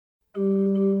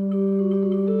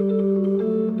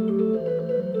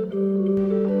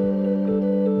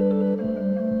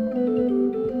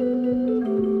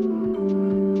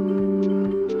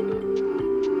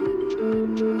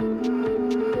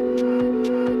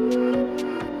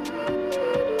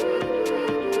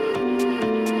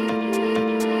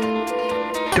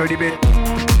Dirty bit.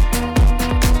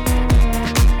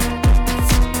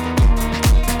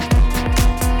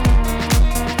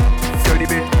 Dirty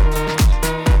bit.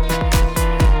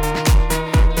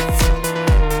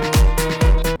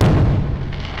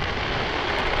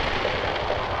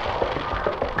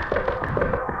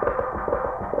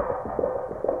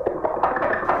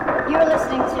 You're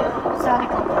listening to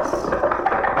Sonic Opus.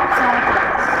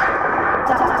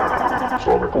 Sonic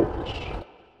Opus.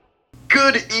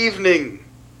 Good evening,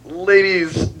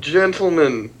 ladies,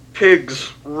 gentlemen,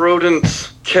 pigs,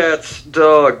 rodents, cats,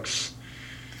 dogs.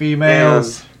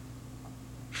 Females.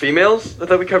 Females? I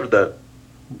thought we covered that.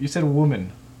 You said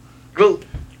woman. Well,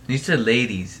 You said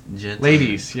ladies, gentlemen.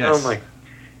 Ladies, yes. oh my,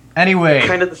 Anyway,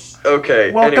 kind of this.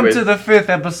 Okay. welcome anyways. to the 5th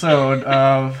episode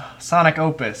of Sonic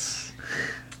Opus.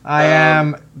 I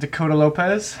am Dakota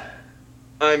Lopez.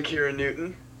 I'm Kieran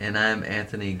Newton. And I'm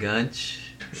Anthony Gunch.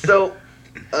 So,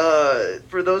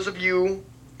 for those of you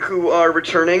who are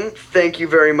returning, thank you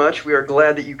very much. We are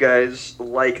glad that you guys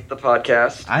like the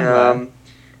podcast. I'm glad.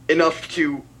 Enough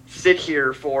to sit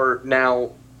here for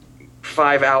now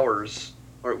 5 hours,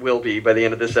 or it will be by the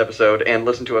end of this episode, and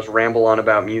listen to us ramble on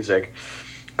about music.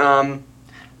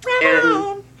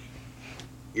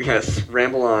 Yes,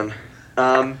 ramble on.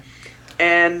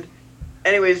 And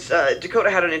anyways, Dakota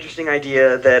had an interesting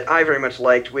idea that I very much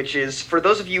liked, which is for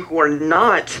those of you who are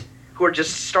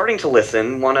just starting to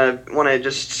listen, wanna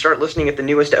just start listening at the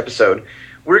newest episode,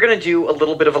 we're gonna do a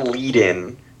little bit of a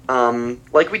lead-in,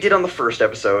 like we did on the first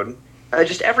episode,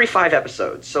 just every 5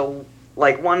 episodes. So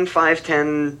like 1, 5,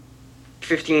 10,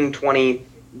 15, 20,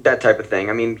 that type of thing.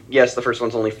 I mean, yes, the first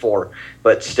one's only 4,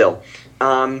 but still.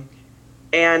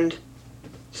 And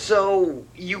so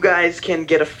you guys can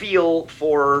get a feel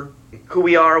for who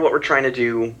we are, what we're trying to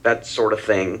do, that sort of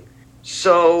thing.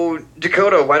 So,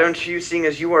 Dakota, why don't you, seeing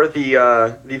as you are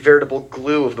the veritable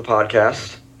glue of the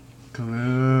podcast?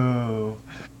 Glue.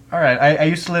 Alright, I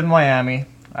used to live in Miami.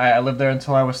 I lived there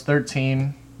until I was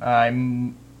 13. I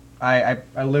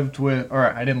lived with,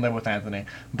 or I didn't live with Anthony,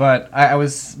 but I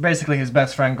was basically his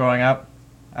best friend growing up.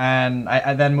 And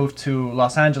I then moved to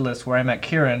Los Angeles where I met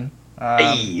Kieran.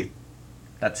 Hey.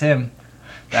 That's him.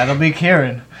 That'll be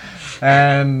Kieran.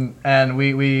 And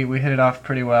we hit it off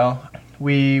pretty well.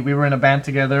 We were in a band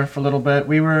together for a little bit.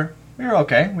 We were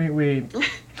okay. We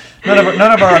none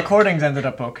of our recordings ended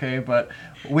up okay, but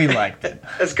we liked it.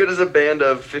 As good as a band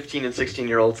of 15 and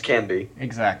 16-year-olds can be.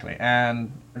 Exactly.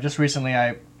 And just recently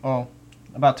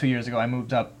about 2 years ago I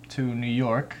moved up to New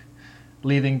York,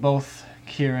 leaving both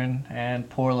Kieran and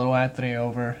poor little Anthony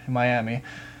over in Miami.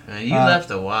 You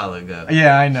left a while ago.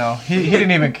 Yeah, I know. He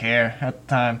didn't even care at the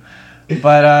time.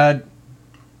 But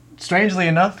strangely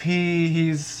enough,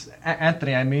 he's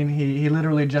Anthony. I mean, he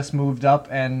literally just moved up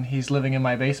and he's living in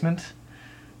my basement.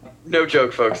 No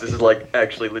joke, folks. This is like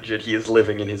actually legit. He is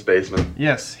living in his basement.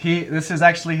 Yes, this is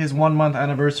actually his 1-month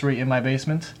anniversary in my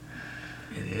basement.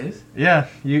 It is? Yeah,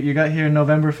 you got here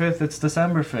November 5th. It's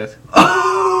December 5th.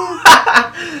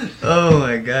 Oh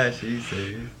my gosh, are you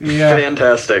serious? Yeah.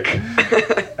 Fantastic.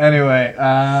 Anyway,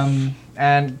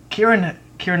 and Kieran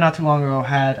not too long ago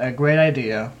had a great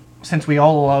idea. Since we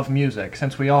all love music,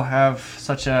 since we all have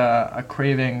such a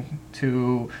craving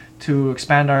to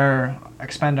expand our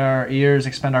ears,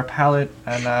 expand our palate,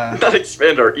 and Not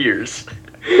expand our ears.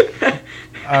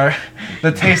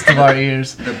 the taste of our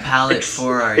ears. The palette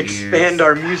for our ears. Expand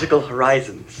our musical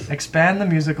horizons. Expand the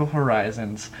musical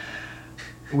horizons.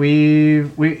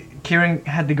 Kieran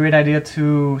had the great idea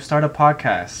to start a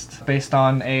podcast based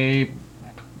on a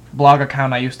blog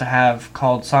account I used to have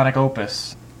called Sonic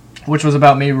Opus, which was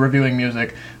about me reviewing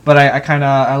music, but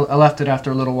I left it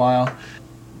after a little while.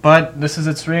 But this is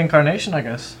its reincarnation, I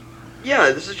guess.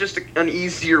 Yeah, this is just an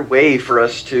easier way for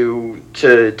us to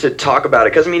talk about it.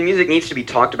 Because, I mean, music needs to be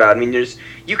talked about. I mean,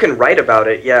 you can write about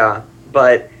it, yeah,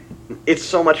 but it's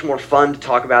so much more fun to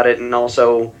talk about it. And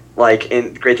also,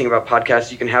 and the great thing about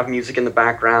podcasts, you can have music in the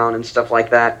background and stuff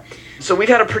like that. So we've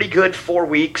had a pretty good 4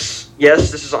 weeks. Yes,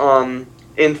 this is,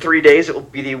 in 3 days, it will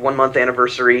be the 1-month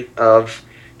anniversary of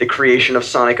the creation of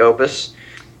Sonic Opus.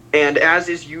 And as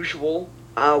is usual,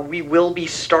 we will be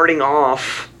starting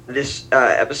off this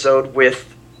episode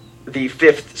with the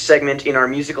 5th segment in our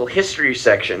musical history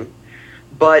section.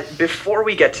 But before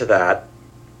we get to that,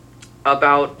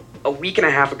 about a week and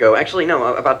a half ago, actually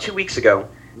no, about 2 weeks ago,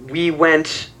 we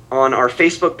went on our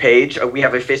Facebook page. We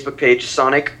have a Facebook page,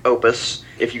 Sonic Opus,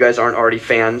 if you guys aren't already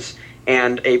fans,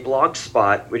 and a blog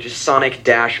spot, which is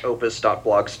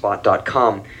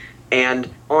sonic-opus.blogspot.com. And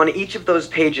on each of those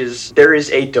pages, there is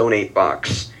a donate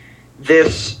box.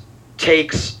 This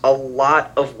takes a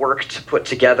lot of work to put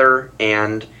together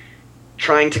and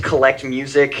trying to collect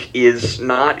music is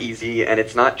not easy and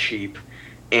it's not cheap.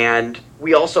 And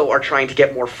we also are trying to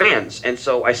get more fans. And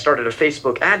so I started a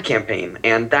Facebook ad campaign,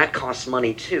 and that costs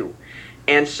money too.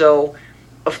 And so,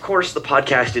 of course, the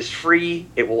podcast is free.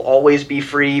 It will always be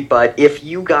free. But if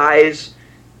you guys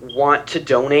want to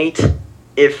donate,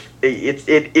 if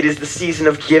it is the season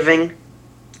of giving,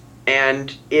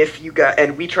 and if you guys,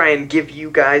 and we try and give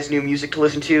you guys new music to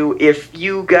listen to, if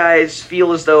you guys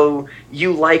feel as though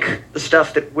you like the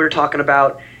stuff that we're talking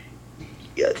about,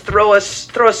 throw us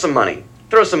some money.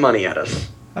 Throw some money at us.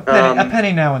 A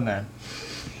penny now and then.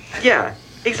 Yeah,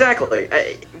 exactly.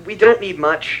 We don't need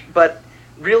much, but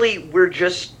really, we're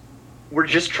just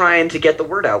trying to get the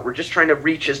word out. We're just trying to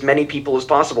reach as many people as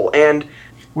possible. And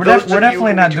we're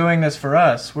definitely not doing this for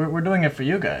us. We're doing it for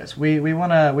you guys. We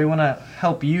wanna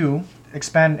help you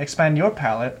expand your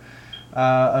palette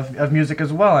of music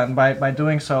as well. And by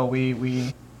doing so,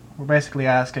 we're basically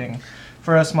asking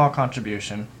for a small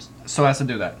contribution so as to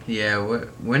do that. Yeah,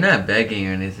 we're not begging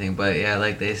or anything, but yeah,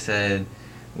 like they said,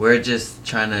 we're just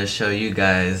trying to show you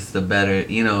guys the better,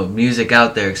 music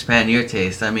out there, expand your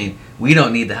taste. I mean, we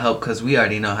don't need the help because we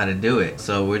already know how to do it.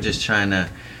 So we're just trying to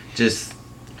just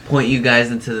point you guys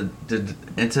into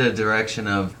the direction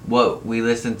of what we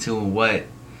listen to and what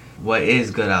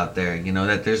is good out there.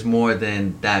 That there's more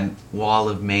than that wall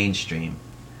of mainstream.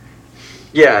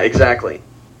 Yeah, exactly.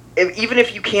 Even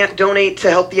if you can't donate to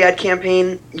help the ad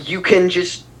campaign, you can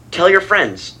just tell your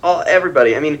friends,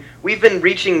 everybody. I mean, we've been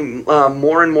reaching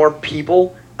more and more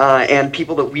people, and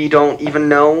people that we don't even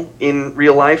know in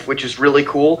real life, which is really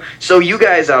cool. So you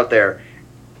guys out there,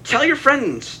 tell your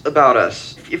friends about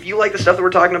us. If you like the stuff that we're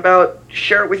talking about,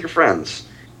 share it with your friends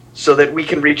so that we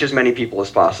can reach as many people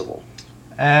as possible.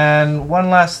 And one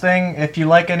last thing, if you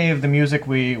like any of the music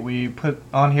we put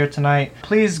on here tonight,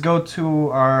 please go to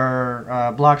our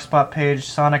Blogspot page,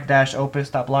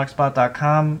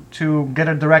 sonic-opus.blogspot.com, to get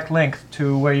a direct link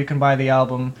to where you can buy the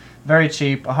album. Very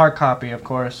cheap, a hard copy, of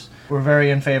course. We're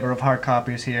very in favor of hard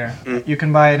copies here. You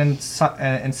can buy it in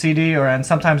CD and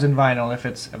sometimes in vinyl if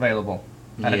it's available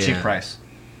at a cheap price.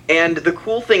 And the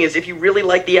cool thing is, if you really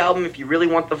like the album, if you really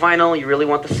want the vinyl, you really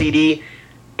want the CD,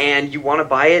 and you want to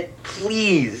buy it,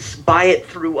 please buy it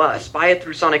through us. Buy it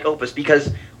through Sonic Opus,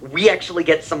 because we actually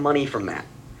get some money from that.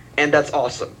 And that's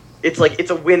awesome. It's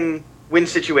a win-win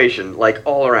situation, like,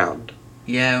 all around.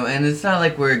 Yeah, and it's not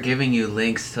like we're giving you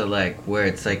links to, like, where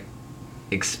it's, like,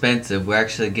 expensive. We're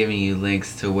actually giving you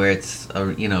links to where it's a,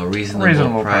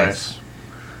 reasonable price.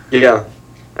 Yeah.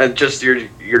 Just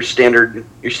your standard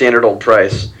old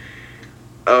price.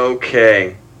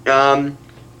 Okay.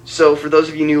 So for those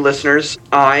of you new listeners,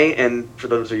 and for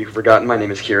those of you who've forgotten, my name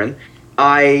is Kieran.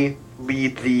 I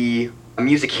lead the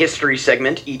music history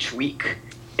segment each week.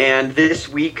 And this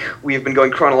week, we have been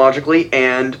going chronologically,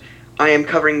 and I am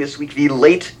covering this week the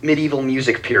late medieval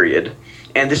music period.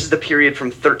 And this is the period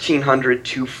from 1300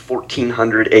 to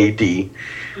 1400 AD.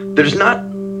 There's not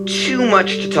too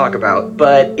much to talk about,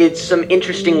 but it's some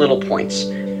interesting little points.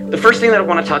 The first thing that I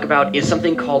want to talk about is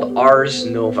something called Ars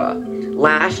Nova.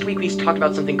 Last week we talked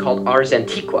about something called Ars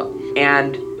Antiqua,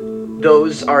 and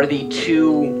those are the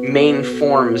two main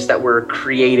forms that were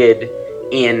created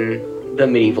in the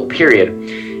medieval period.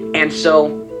 And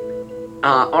so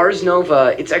Ars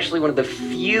Nova, it's actually one of the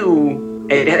few,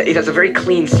 it has a very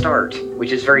clean start,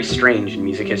 which is very strange in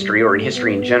music history or in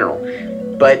history in general,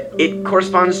 but it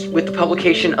corresponds with the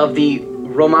publication of the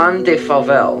Roman de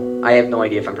Fauvel. I have no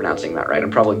idea if I'm pronouncing that right, I'm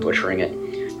probably butchering it.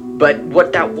 But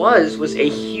what that was a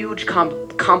huge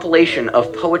compilation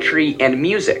of poetry and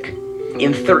music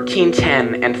in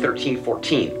 1310 and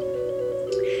 1314.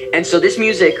 And so this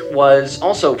music was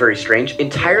also very strange,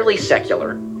 entirely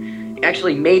secular,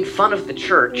 actually made fun of the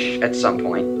church at some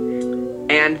point.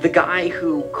 And the guy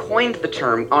who coined the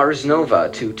term Ars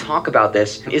Nova to talk about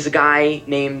this is a guy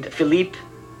named Philippe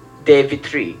de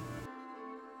Vitry.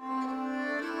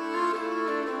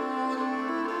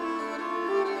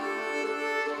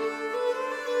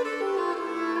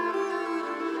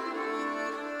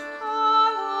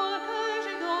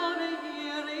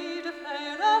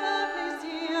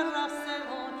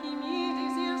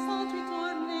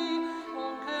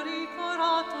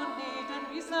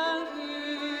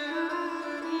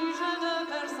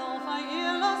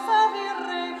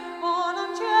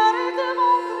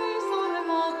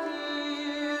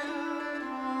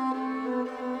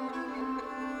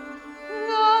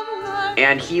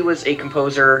 And he was a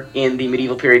composer in the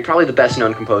medieval period, probably the best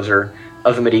known composer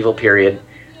of the medieval period.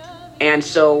 And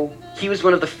so he was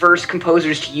one of the first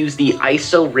composers to use the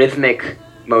isorhythmic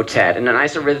motet. And an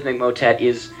isorhythmic motet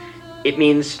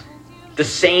means the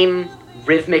same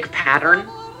rhythmic pattern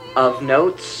of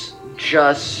notes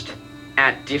just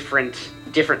at different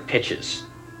pitches,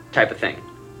 type of thing.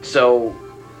 So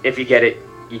if you get it,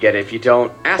 you get it. If you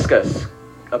don't, ask us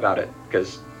about it,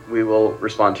 because we will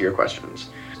respond to your questions.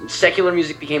 Secular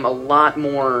music became a lot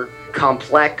more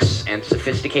complex and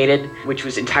sophisticated, which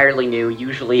was entirely new.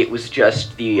 Usually it was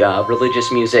just the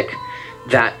religious music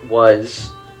that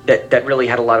really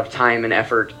had a lot of time and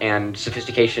effort and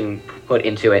sophistication put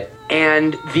into it.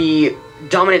 And the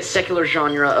dominant secular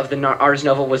genre of the Ars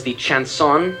Nova was the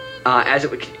chanson, as it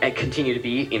would continue to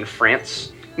be in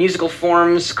France. Musical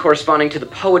forms corresponding to the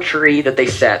poetry that they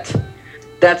set.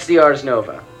 That's the Ars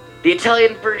Nova. The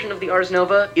Italian version of the Ars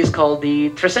Nova is called the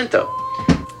Trecento.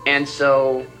 And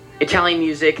so, Italian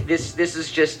music, this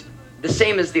is just the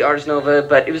same as the Ars Nova,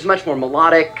 but it was much more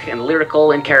melodic and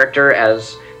lyrical in character,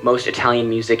 as most Italian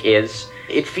music is.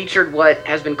 It featured what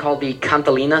has been called the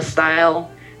cantilena style,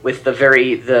 with the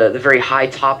very high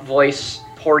top voice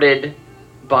ported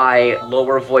by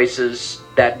lower voices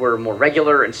that were more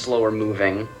regular and slower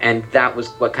moving, and that was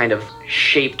what kind of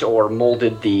shaped or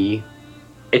molded the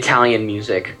Italian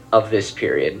music of this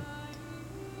period.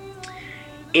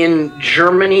 In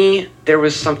Germany, there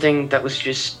was something that was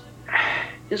just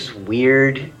this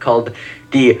weird, called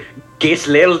the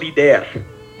Geislerlieder.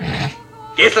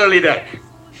 Geislerlieder.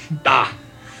 Da.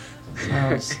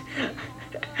 Sounds...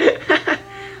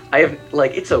 I have,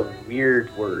 it's a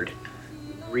weird word.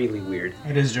 Really weird.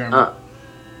 It is German.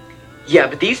 Yeah,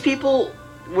 but these people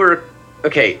were...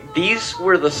 Okay, these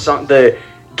were the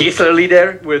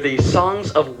Geislerlieder were the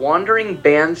songs of wandering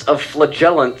bands of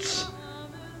flagellants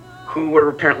who were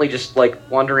apparently just,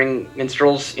 wandering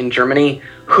minstrels in Germany,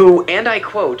 who, and I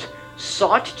quote,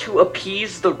 sought to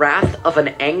appease the wrath of an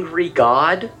angry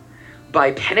god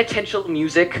by penitential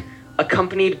music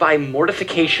accompanied by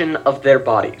mortification of their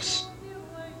bodies.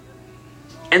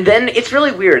 And then it's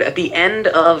really weird. At the end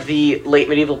of the late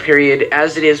medieval period,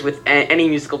 as it is with any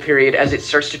musical period, as it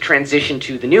starts to transition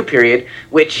to the new period,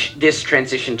 which this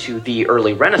transition to the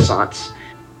early Renaissance,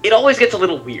 it always gets a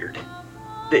little weird.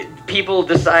 People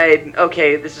decide,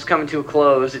 okay, this is coming to a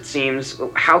close, it seems.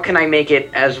 How can I make it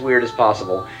as weird as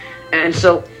possible? And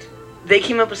so they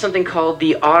came up with something called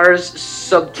the Ars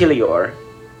Subtilior,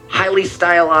 highly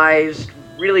stylized,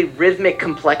 really rhythmic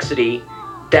complexity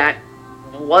that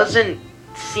wasn't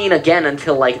seen again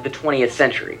until the 20th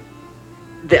century.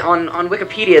 On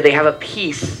Wikipedia they have a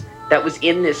piece that was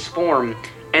in this form,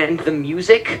 and the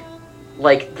music,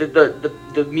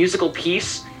 the musical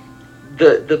piece,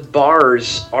 the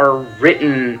bars are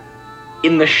written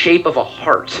in the shape of a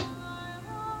heart.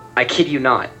 I kid you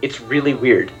not. It's really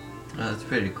weird. Oh, that's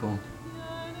pretty cool.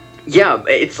 Yeah,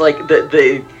 it's like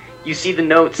the you see the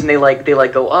notes and they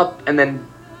go up and then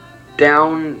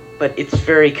down, but it's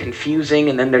very confusing,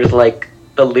 and then there's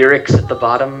the lyrics at the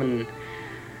bottom, and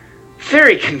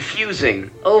very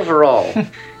confusing overall.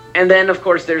 And then of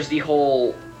course there's the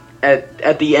whole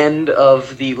at the end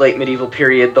of the late medieval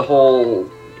period, the whole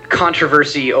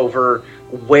controversy over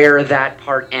where that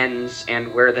part ends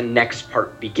and where the next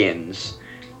part begins.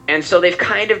 And so they've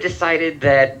kind of decided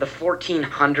that the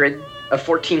 1400,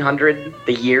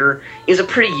 the year, is a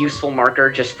pretty useful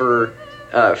marker just for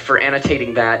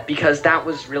annotating that, because that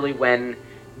was really when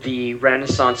the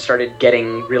Renaissance started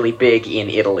getting really big in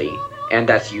Italy, and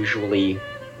that's usually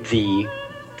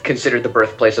considered the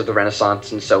birthplace of the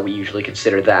Renaissance, and so we usually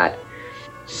consider that.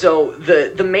 So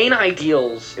the main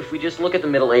ideals, if we just look at the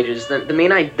Middle Ages,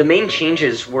 the main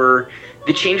changes were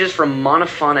the changes from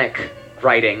monophonic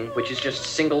writing, which is just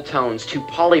single tones, to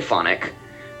polyphonic,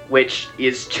 which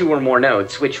is two or more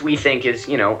notes, which we think is,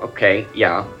 okay,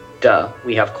 yeah, duh,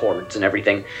 we have chords and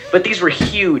everything. But these were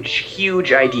huge,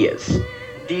 huge ideas.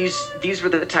 These were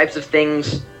the types of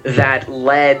things that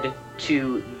led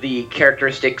to the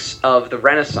characteristics of the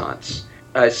Renaissance,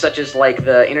 such as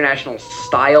the international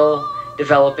style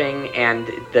developing and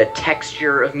the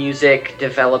texture of music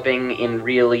developing in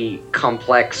really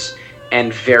complex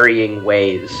and varying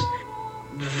ways.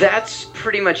 That's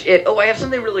pretty much it. Oh, I have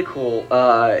something really cool.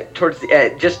 Towards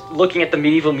the just looking at the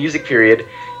medieval music period,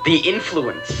 the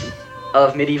influence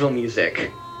of medieval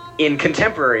music in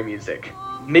contemporary music.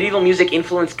 Medieval music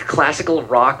influenced classical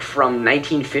rock from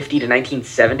 1950 to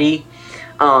 1970.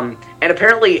 And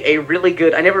apparently a really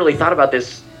good... I never really thought about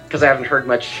this because I haven't heard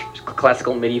much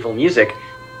classical medieval music.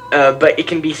 But it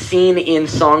can be seen in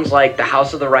songs like The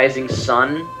House of the Rising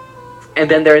Sun. And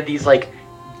then there are these,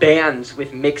 bands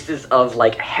with mixes of,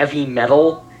 heavy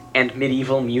metal and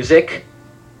medieval music.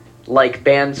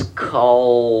 Bands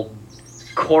called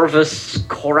Corvus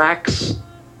Corax.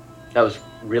 That was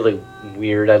really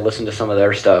weird. I listened to some of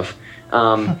their stuff.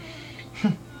 And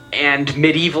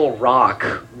medieval rock,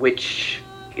 which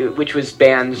was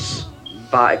bands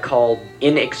called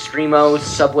In Extremo,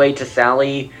 Subway to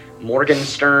Sally,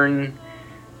 Morgenstern.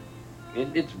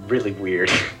 It's really weird.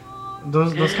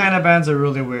 Those kind of bands are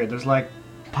really weird. There's like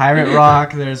pirate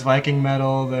rock, there's Viking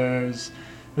metal, there's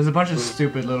a bunch of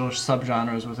stupid little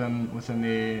subgenres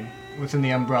within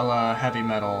the umbrella heavy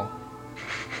metal.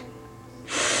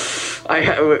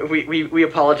 We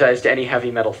apologize to any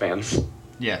heavy metal fans.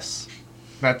 Yes,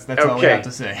 that's all we have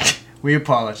to say. We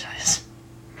apologize.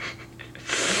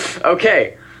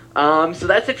 Okay, so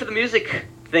that's it for the music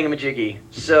thingamajiggy.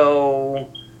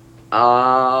 So,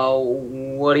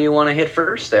 what do you want to hit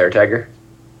first there, Tiger?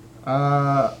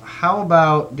 How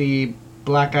about the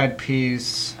Black Eyed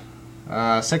Peas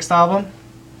 6th album?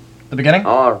 The beginning?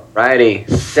 Alrighty,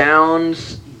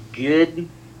 sounds good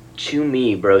to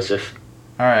me, Broseph.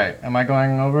 Alright, am I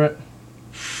going over it?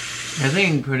 I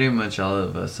think pretty much all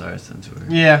of us are, since we're...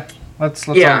 Yeah, let's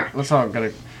all get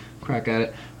a crack at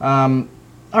it.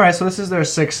 Alright, so this is their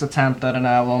 6th attempt at an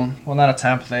album. Well, not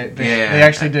attempt, they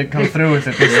actually did come through with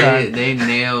it this time.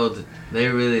 They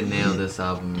really nailed this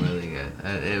album really good.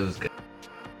 It was good.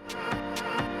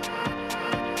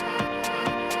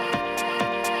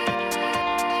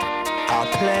 I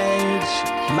pledge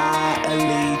my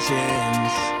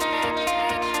allegiance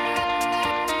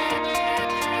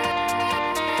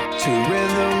to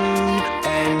rhythm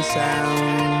and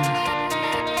sound.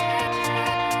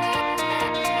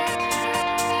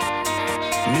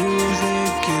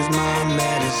 Music is my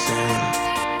medicine.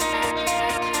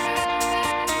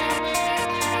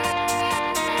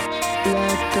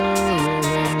 Let the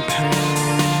rhythm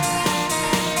pound.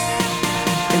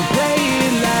 And play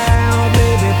it loud,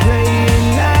 baby, play it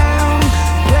loud.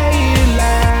 Play it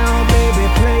loud, baby,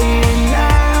 play it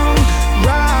loud.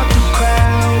 Rock the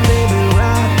crowd, baby,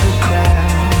 rock the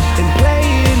crowd. And play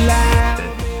it loud,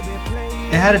 baby, play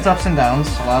it. It had its ups and downs,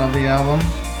 a lot of the album.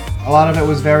 A lot of it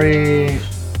was very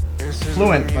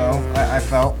fluent, though, I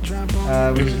felt.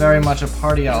 It was very much a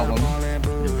party album.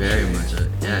 Very much.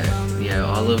 Yeah,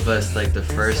 all of us, like, after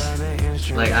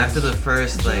the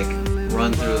first, like,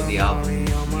 run through of the album,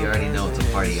 you already know it's a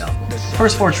party album.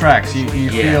 First 4 tracks, you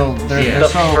feel they're The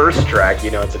so... first track, you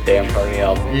know, it's a damn party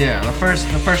album. Yeah, the first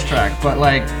track, but,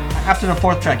 like, after the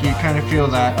 4th track, you kind of feel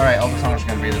that, alright, all the songs are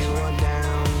going to be this way.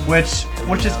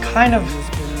 Which is kind of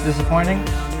disappointing.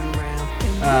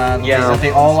 That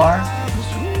they all are.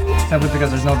 Simply because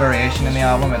there's no variation in the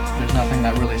album. There's nothing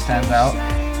that really stands out.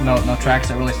 No tracks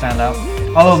that really stand out.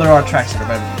 Although there are tracks that are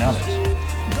better than others.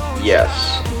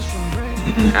 Yes.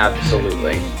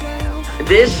 Absolutely.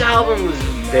 This album was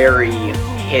very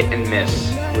hit and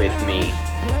miss with me.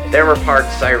 There were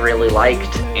parts I really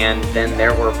liked, and then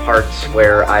there were parts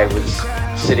where I was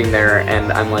sitting there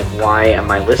and I'm like, why am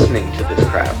I listening to this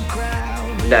crap?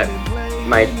 That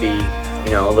might be,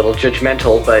 you know, a little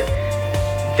judgmental, but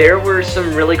there were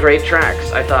some really great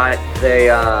tracks. I thought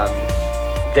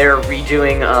their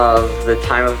redoing of The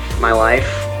Time of My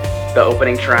Life, the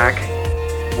opening track,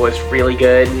 was really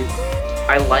good.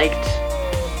 I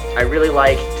really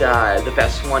liked The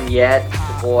Best One Yet,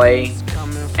 The Boy,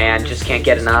 and Just Can't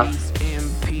Get Enough.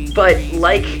 But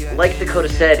like Dakota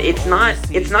said, it's not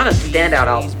a standout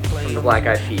album from the Black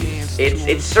Eyed Peas.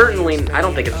 It's certainly, I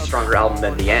don't think it's a stronger album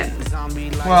than The End.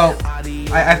 Well,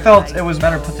 I felt it was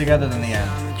better put together than The End,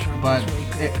 but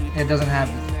it doesn't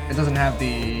have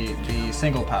the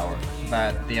single power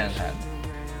that The End had.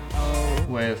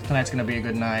 With Tonight's Gonna Be a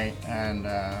Good Night and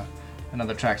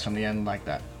other tracks from The End like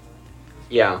that.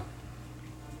 Yeah,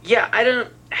 I don't.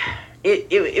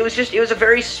 It was a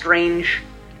very strange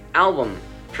album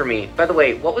for me. By the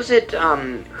way, what was it?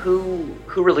 Who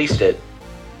released it?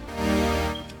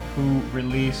 Who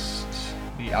released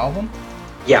the album?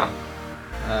 Yeah.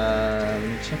 Let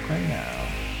me check right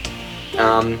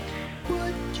now.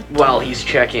 While he's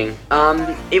checking,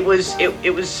 it was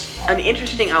an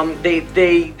interesting album.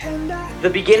 The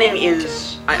beginning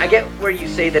is, I get where you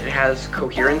say that it has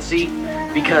coherency,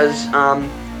 because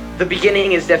the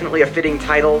beginning is definitely a fitting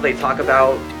title. They talk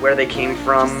about where they came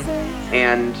from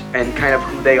and kind of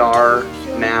who they are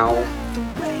now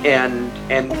and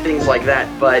things like that.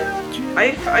 But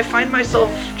I find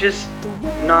myself just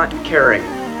not caring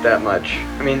that much.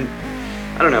 I mean,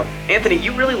 I don't know. Anthony,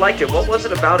 you really liked it. What was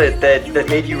it about it that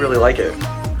made you really like it?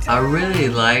 I really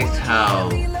liked how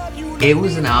it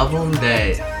was an album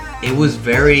that it was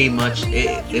very much,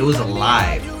 it was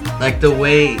alive. Like the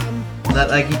way that,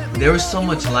 like, there was so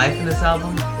much life in this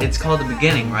album. It's called The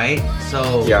Beginning, right?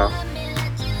 So yeah,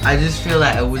 I just feel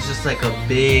that it was just like a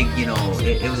big, you know,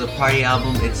 it was a party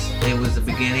album. It was the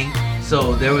beginning.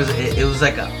 So it was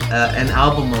like an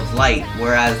album of light,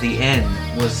 whereas The End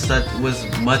was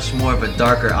much more of a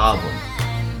darker album.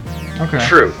 Okay.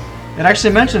 True. It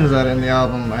actually mentions that in the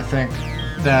album, I think,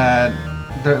 that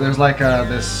there's like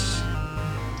this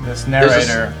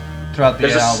narrator throughout the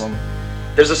there's a s- album.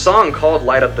 There's a song called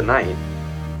 "Light Up the Night."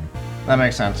 That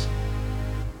makes sense.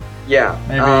 Yeah.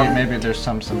 Maybe there's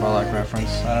some symbolic reference.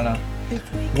 I don't know.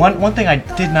 One thing I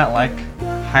did not like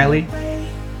highly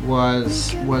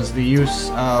was the use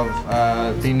of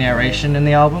the narration in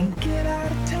the album.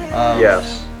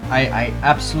 Yes. I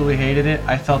absolutely hated it.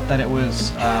 I felt that it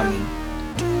was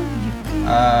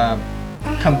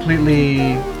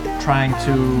completely trying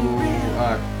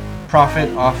to profit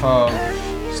off of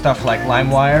stuff like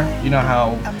LimeWire. You know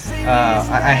how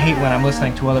I hate when I'm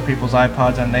listening to other people's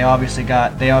iPods and they obviously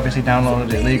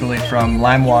downloaded it legally from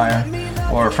LimeWire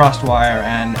or FrostWire,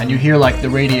 and you hear like the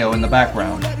radio in the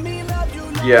background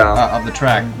Yeah. of the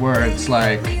track where it's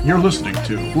like, you're listening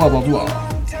to blah blah blah,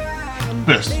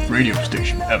 best radio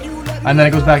station ever, and then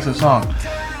it goes back to the song.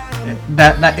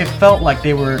 That it felt like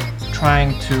they were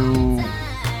trying to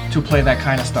play that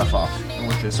kind of stuff off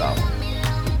with this album.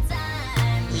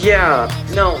 Yeah,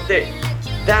 no,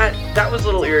 that was a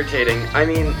little irritating. I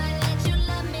mean,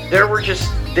 there were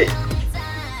just it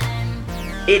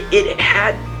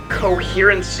had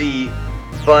coherency,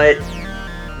 but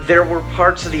there were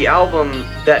parts of the album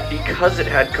that, because it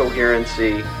had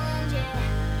coherency,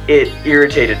 it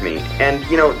irritated me. And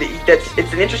you know,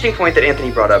 it's an interesting point that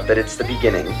Anthony brought up, that it's the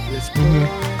beginning,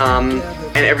 and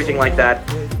everything like that.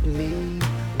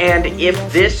 And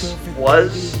if this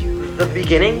was the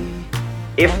beginning,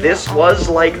 if this was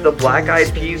like the Black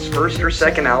Eyed Peas' first or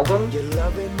second album,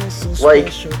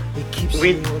 like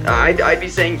I'd be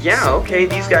saying, yeah, okay,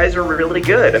 these guys are really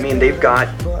good. I mean, they've got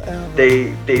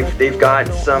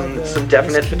some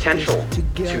definite potential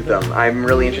to them. I'm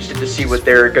really interested to see what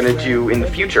they're gonna do in the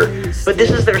future. But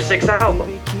this is their sixth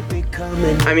album.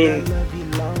 I mean,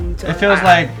 It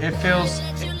feels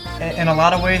in a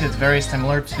lot of ways it's very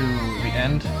similar to The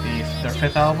End, their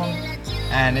fifth album,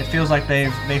 and it feels like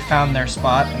they found their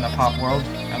spot in the pop world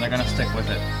and they're gonna stick with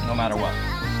it no matter what.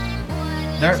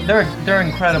 They're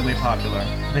incredibly popular.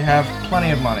 They have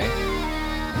plenty of money,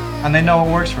 and they know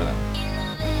what works for them.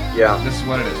 yeah. This is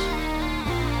what it is.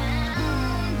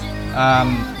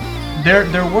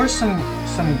 There were some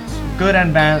good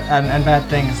and bad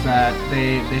things that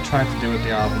they tried to do with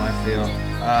the album, I feel.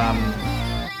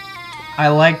 I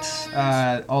liked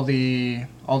all the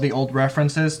old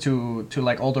references to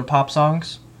like older pop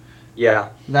songs. Yeah.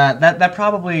 That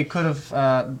probably could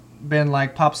have been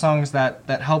like pop songs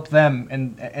that helped them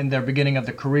in their beginning of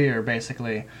the career,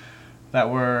 basically, that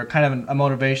were kind of a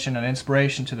motivation and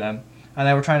inspiration to them, and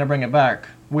they were trying to bring it back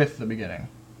with the beginning.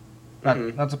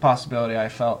 That's a possibility, I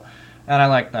felt, and I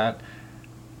like that.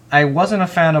 I wasn't a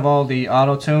fan of all the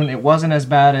auto-tune. It wasn't as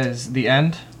bad as The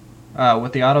End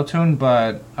with the auto-tune,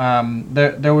 but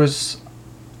there was...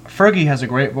 Fergie has a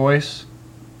great voice.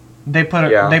 They put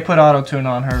auto-tune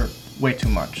on her way too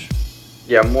much.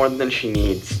 Yeah, more than she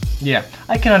needs. Yeah,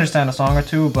 I can understand a song or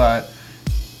two, but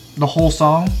the whole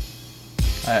song,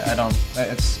 I don't.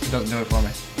 It doesn't do it for me.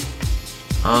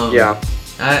 Yeah.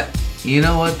 You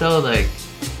know what though? Like,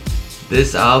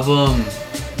 this album,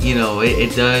 you know,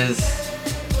 it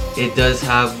does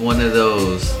have one of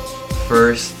those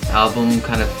first album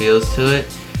kind of feels to it,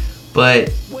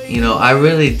 but you know, I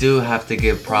really do have to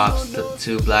give props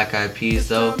to Black Eyed Peas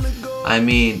though. I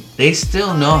mean, they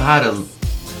still know how to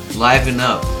liven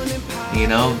up. You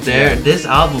know, this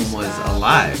album was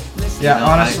alive. Yeah, you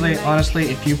know, honestly,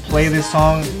 if you play this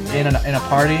song in a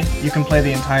party, you can play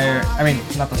the entire. I mean,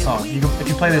 not the song. If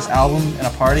you play this album in a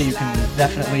party, you can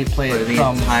definitely play it the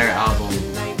from entire album,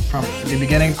 from the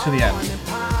beginning to the end,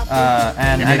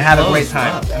 and have a great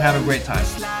time. And have a great time.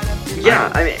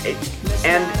 Yeah, I mean,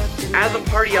 and as a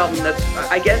party album,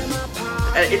 I guess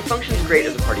it functions great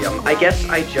as a party album. I guess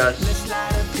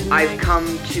I've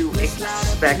come to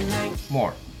expect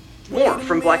more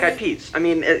from Black Eyed Peas. I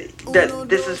mean, that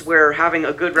this is where having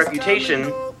a good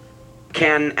reputation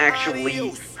can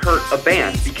actually hurt a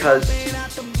band, because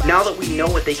now that we know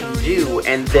what they can do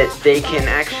and that they can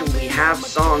actually have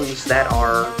songs that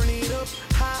are,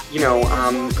 you know,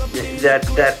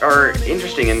 that are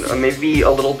interesting and maybe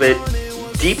a little bit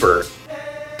deeper.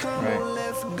 Right.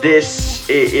 This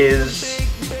is.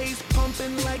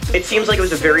 It seems like it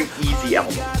was a very easy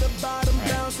album.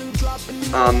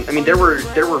 I mean, there were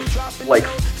like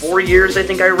 4 years, I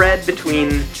think I read,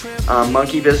 between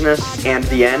Monkey Business and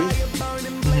The End,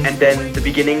 and then the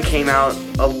beginning came out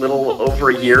a little over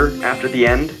a year after The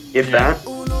End, if that.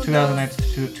 2008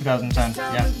 to 2010.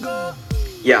 Yeah.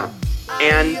 Yeah,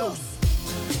 and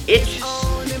it just,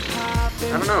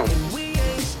 I don't know.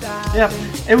 Yeah,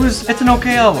 it's an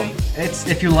okay album.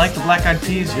 If you like the Black Eyed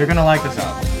Peas, you're gonna like this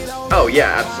album. Oh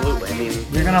yeah, absolutely. I mean,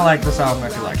 You're gonna like this album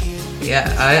if you like it.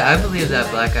 Yeah, I believe that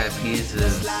Black Eyed Peas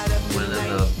is one of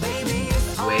the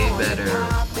way better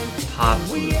pop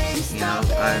groups. You know,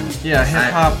 Yeah,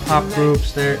 hip hop pop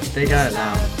groups, they got it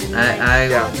down. I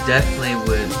Yeah. definitely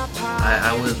would.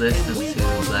 I would listen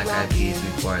to Black Eyed Peas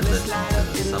before I listen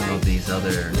to some of these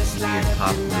other weird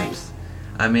pop groups.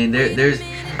 I mean,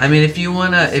 if you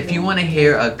wanna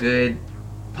hear a good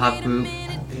pop group,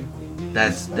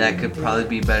 that could probably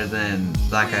be better than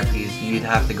Black Eyed Peas, you'd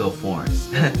have to go foreign.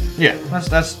 Yeah,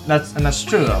 that's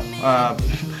true though.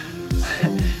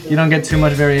 You don't get too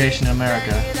much variation in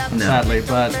America, No. sadly.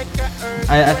 But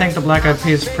I think the Black Eyed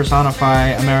Peas personify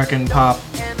American pop,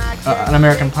 an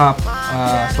American pop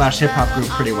slash hip hop group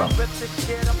pretty well.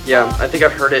 yeah, I think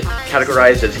I've heard it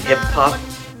categorized as hip hop.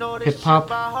 Hip hop,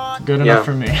 good Yeah. enough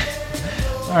for me.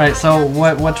 All right, so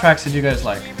what tracks did you guys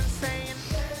like?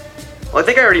 Well, I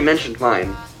think I already mentioned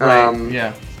mine.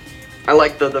 Yeah. I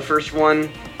liked the first one.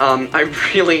 I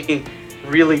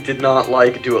really did not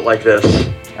like Do It Like This.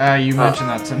 You mentioned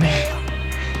that to me.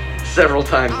 Several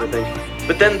times, I think.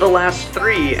 But then the last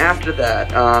three after that,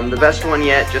 the best one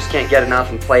yet, Just Can't Get Enough,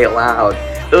 and Play It Loud,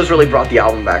 those really brought the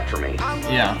album back for me.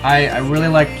 Yeah, I really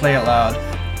like Play It Loud,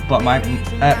 but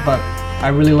I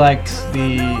really liked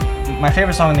my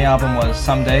favorite song on the album was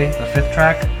Someday, the 5th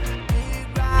track.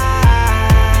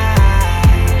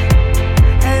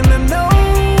 And I know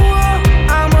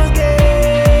I'ma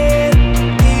get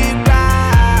it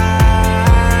right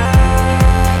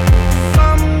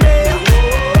someday.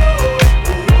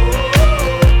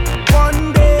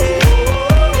 One day.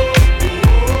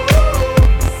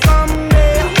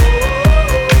 Someday.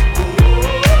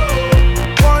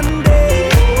 One day.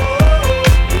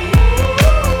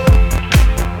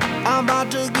 I'm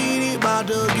about to get it, about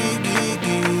to get.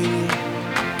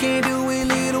 Can't do it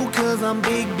little cause I'm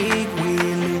big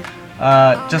Willie.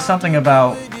 Just something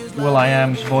about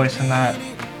will.i.am's voice in that,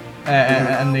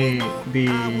 and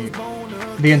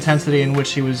the intensity in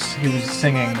which he was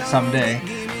singing Someday.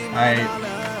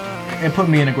 It put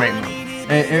me in a great mood.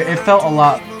 It felt a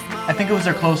lot. I think it was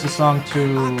their closest song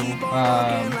to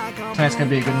Tonight's Gonna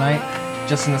Be a Good Night,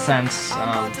 just in the sense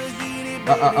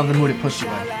of the mood it puts you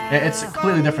in. It's a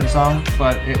completely different song,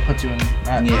 but it puts you in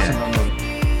that similar mood.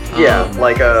 Yeah,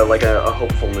 like a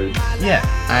hopeful mood. Yeah.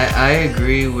 I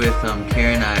agree with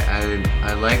Karen.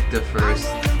 I like the first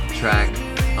track.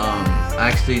 I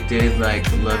actually did like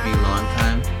Love You Long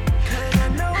Time.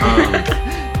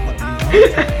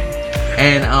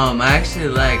 And I actually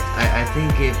liked. I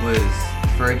think it was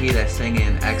Fergie that sang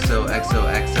in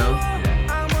XOXOXO.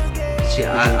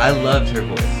 I loved her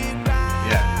voice.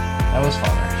 Yeah. That was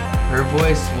fun. Her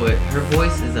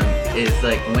voice is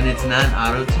like when it's not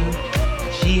auto-tune,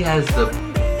 she has the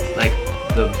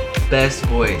best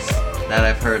voice that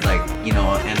I've heard, like, you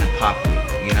know, in the pop group,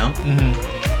 you know?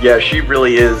 Mm-hmm. Yeah, she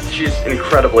really is. She's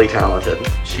incredibly talented.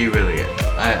 She really is.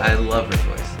 I love her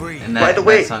voice. And By the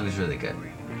way, that song is really good.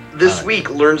 This week,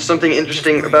 learned something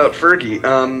interesting about Fergie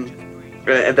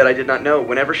that I did not know.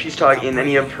 Whenever she's talking in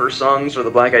any of her songs or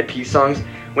the Black Eyed Peas songs,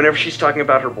 whenever she's talking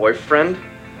about her boyfriend,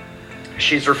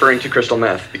 she's referring to crystal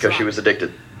meth because she was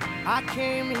addicted. I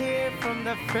came here from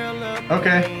the Philippines.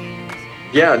 Okay.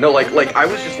 Yeah, no, like I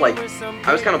was just like,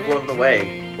 I was kind of blown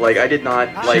away. Like I did not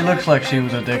She like. looks like she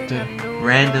was addicted.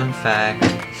 Random fact.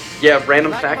 Yeah,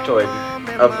 random factoid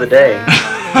of the day.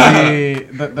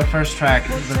 The first track,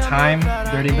 The Time,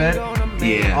 Dirty Bit.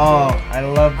 Yeah. Oh, I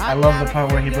love the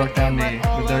part where he broke down the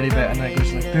dirty bit and then it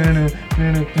goes like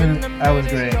that was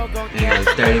great. It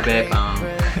goes dirty bit.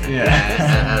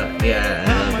 Yeah. Yeah,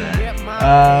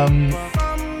 I love that.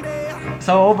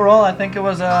 So overall, I think it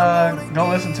was go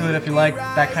listen to it if you like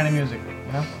that kind of music.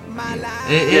 You know.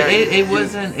 It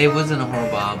wasn't a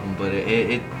horrible album, but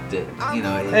it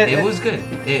was good.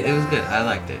 It was good. I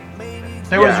liked it.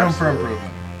 There was Yeah, room for absolutely. improvement.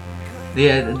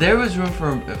 Yeah, there was room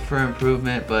for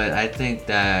improvement, but I think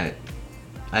that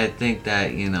credit.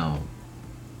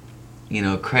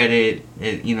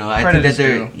 Credit is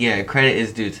due. Credit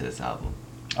is due to this album.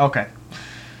 Okay.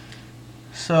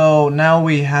 So now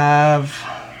we have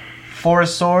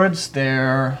Forest Swords,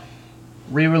 their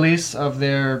re-release of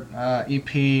their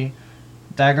EP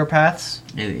Dagger Paths.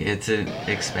 It's an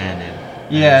expanded.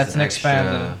 Yeah, Has it's an extra-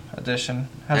 expanded edition.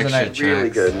 Has an extra Really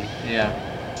tracks. good. yeah.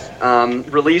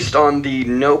 Released on the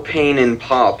No Pain in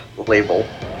Pop label.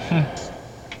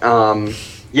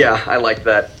 Yeah, I like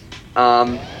that.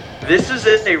 This is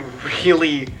a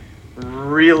really,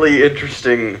 really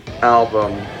interesting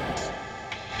album.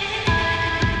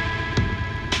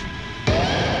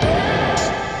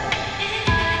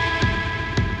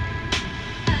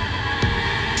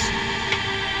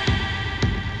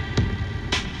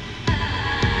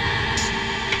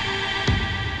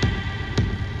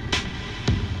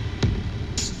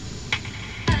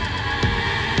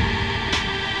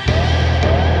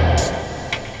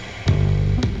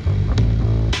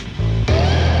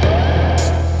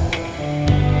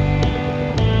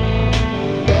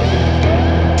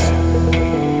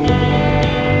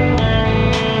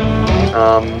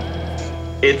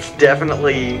 it's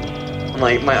definitely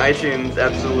my iTunes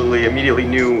absolutely immediately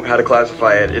knew how to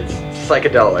classify it. It's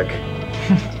psychedelic.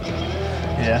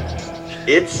 Yeah.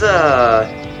 It's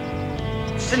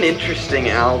an interesting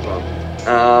album.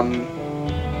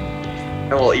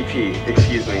 Well, EP,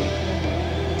 excuse me.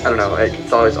 I don't know.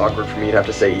 It's always awkward for me to have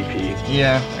to say EP.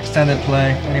 Yeah, extended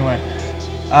play. Anyway,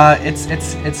 it's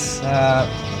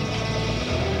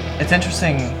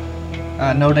interesting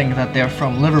noting that they're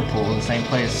from Liverpool, the same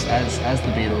place as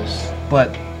the Beatles,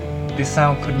 but the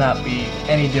sound could not be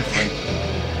any different.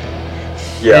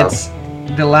 Yeah. It's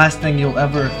the last thing you'll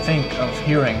ever think of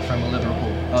hearing from a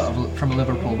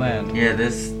Liverpool band. Yeah,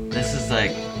 this is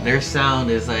like their sound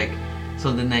is like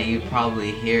something that you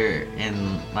probably hear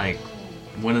in like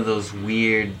one of those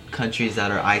weird countries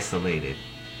that are isolated.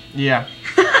 Yeah.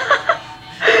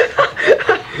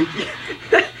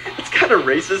 It's kind of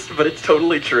racist, but it's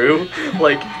totally true.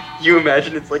 Like, you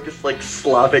imagine it's like this like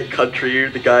Slavic country.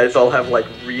 The guys all have like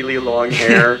really long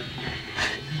hair,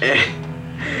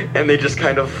 and they just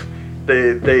kind of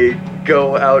they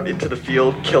go out into the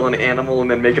field, kill an animal,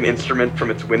 and then make an instrument from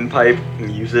its windpipe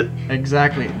and use it.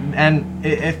 Exactly, and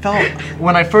it felt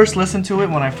when I first listened to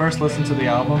the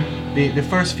album, the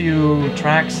first few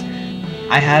tracks,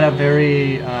 I had a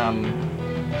very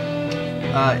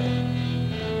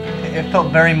it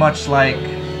felt very much like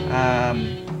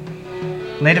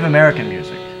Native American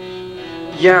music.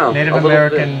 Yeah, Native a little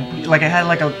American, bit. like it had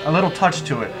like a little touch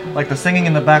to it. Like the singing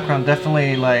in the background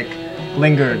definitely like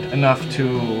lingered enough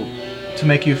to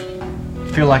make you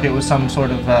feel like it was some sort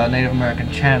of Native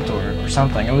American chant or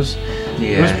something. It was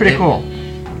pretty cool.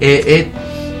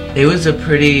 It was a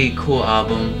pretty cool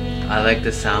album. I like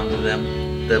the sound of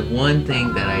them. The one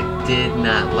thing that I did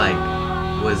not like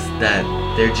was that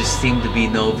there just seemed to be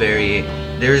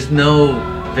there's no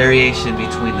variation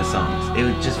between the songs.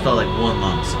 It just felt like one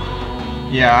long song.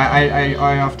 Yeah,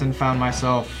 I often found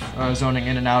myself zoning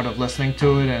in and out of listening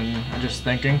to it and just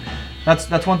thinking.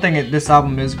 That's one thing this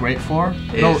album is great for.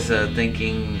 It's a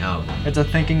thinking album. It's a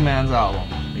thinking man's album.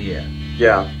 Yeah.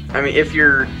 Yeah, I mean, if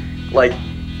you're like,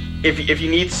 if you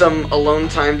need some alone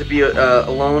time to be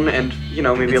alone and maybe It's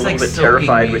a little like bit soaking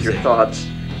terrified with your music. thoughts,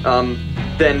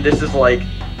 then this is like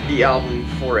the album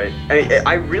for it.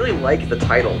 I really like the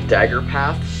title Dagger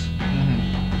Paths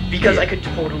because I could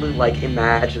totally like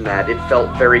imagine that. It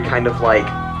felt very kind of like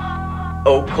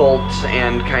occult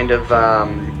and kind of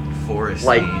Foresty,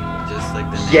 like- just like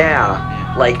the name.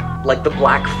 yeah, like the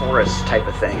Black Forest type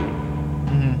of thing.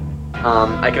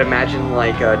 I could imagine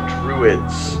like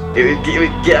druids.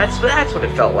 That's what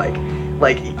it felt like.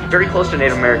 Like very close to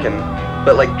Native American,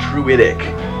 but like druidic.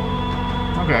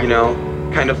 Okay.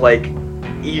 Kind of like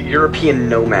European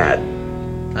nomad.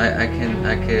 I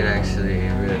could actually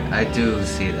I do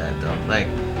see that though. Like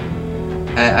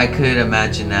I could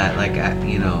imagine that like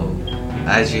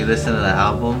as you listen to the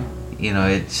album,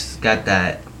 it's got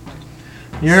that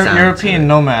sound to European it.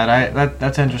 nomad.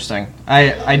 That's interesting.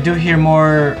 I do hear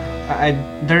more.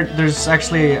 There's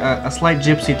actually a slight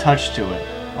gypsy touch to it,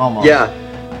 almost. Yeah.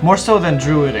 More so than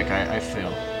druidic, I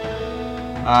feel.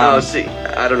 See,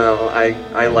 I don't know.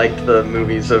 I liked the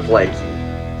movies of like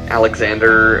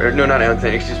Alexander. Or, no, not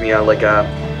Alexander. Excuse me. Like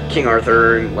King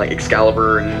Arthur and like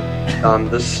Excalibur and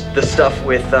the stuff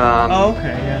with Oh,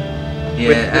 okay, yeah. Yeah,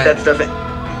 with that stuff.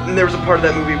 And there was a part of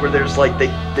that movie where there's like they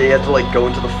had to like go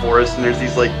into the forest and there's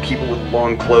these like people with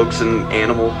long cloaks and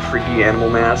creepy animal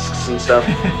masks and stuff.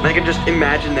 And I could just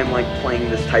imagine them like playing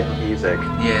this type of music.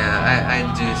 yeah, I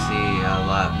do see a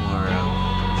lot more of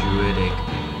druidic,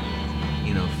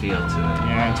 feel to it.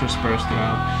 Yeah, interspersed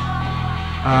throughout.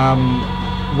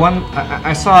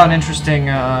 I saw an interesting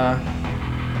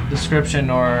description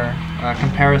or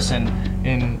comparison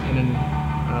in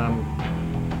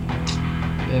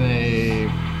a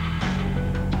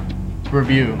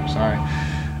review,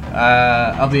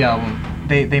 of the album.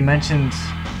 They mentioned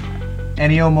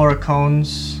Ennio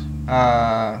Morricone's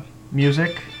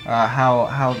music,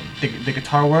 how the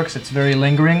guitar works. It's very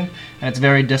lingering and it's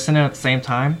very dissonant at the same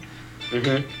time.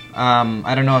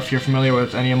 I don't know if you're familiar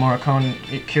with Ennio Morricone,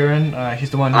 Kieran. He's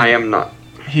the one. I am not.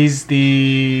 He's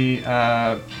the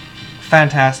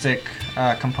fantastic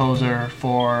composer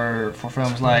for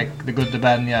films like The Good, the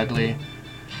Bad, and the Ugly.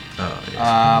 Oh,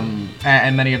 yeah.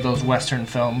 And many of those Western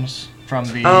films from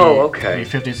the, okay. the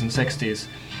 50s and 60s.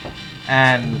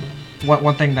 And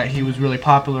one thing that he was really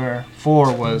popular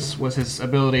for was his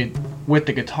ability with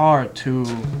the guitar to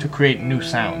create new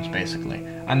sounds, basically.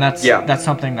 And that's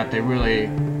something that they really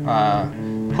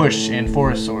push in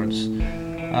Forest Swords.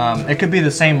 It could be the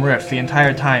same riff the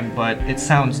entire time, but it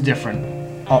sounds different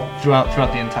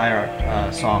throughout the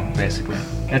entire song, basically.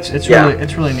 It's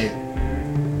really neat.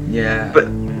 Yeah. But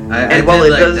And I while did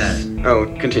it like does, that. oh,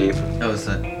 continue. Oh,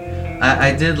 so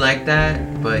I did like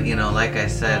that, but like I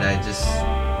said, I just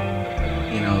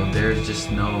there's just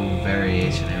no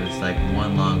variation. It was like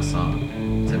one long song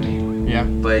to me. Yeah.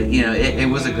 But it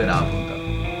was a good album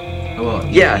though. Well,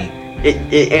 Yeah,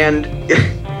 EP. and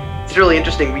it's really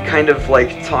interesting. We kind of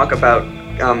like talk about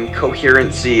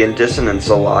coherency and dissonance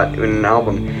a lot in an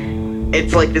album.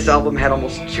 It's like this album had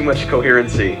almost too much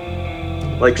coherency,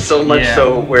 like so much Yeah.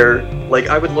 so where like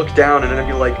I would look down and I'd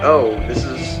be like, oh, this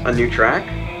is a new track.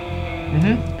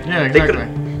 Yeah, They exactly.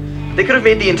 They could have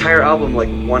made the entire album like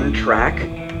one track,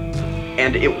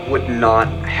 and it would not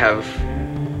have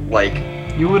like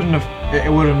You wouldn't have. It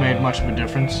wouldn't have made much of a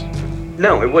difference.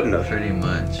 no, it wouldn't have. Pretty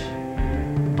much.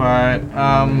 But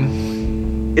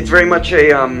It's very much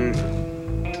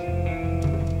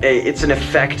it's an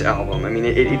effect album. I mean,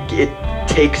 it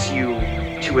takes you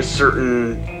to a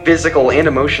certain physical and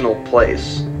emotional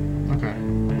place. okay.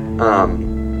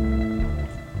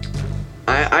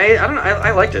 I don't know.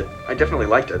 I liked it. I definitely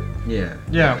liked it. Yeah.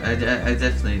 Yeah. I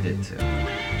definitely did too.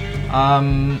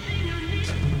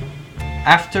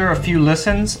 After a few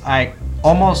listens, I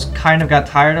almost kind of got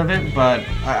tired of it, but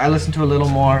I listened to a little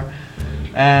more,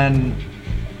 and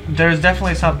there's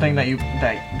definitely something that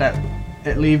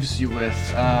it leaves you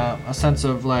with a sense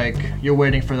of like you're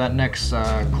waiting for that next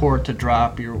chord to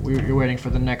drop. You're waiting for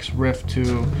the next riff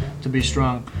to be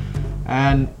strung,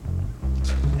 and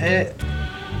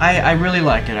I really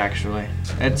like it actually.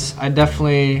 I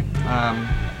definitely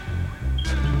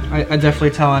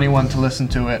tell anyone to listen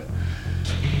to it.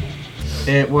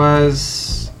 It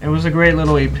was a great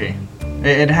little EP.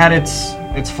 It had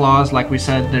its flaws, like we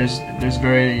said. There's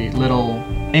very little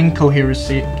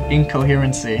incoherency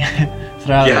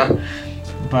throughout Yeah. it.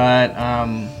 But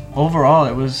overall,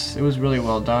 it was really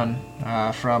well done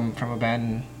from a band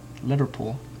in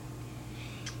Liverpool.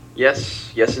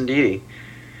 Yes, indeedy.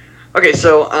 Okay,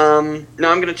 so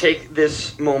now I'm going to take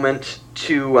this moment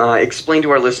to explain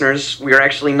to our listeners we are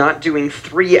actually not doing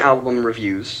 3 album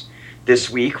reviews this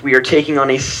week. We are taking on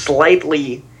a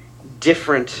slightly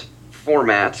different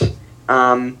format.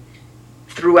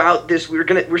 Throughout this,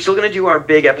 we're still gonna do our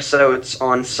big episodes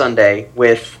on Sunday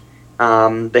with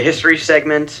the history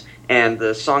segment and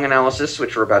the song analysis,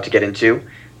 which we're about to get into,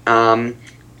 and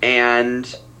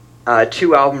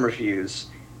 2 album reviews.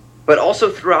 But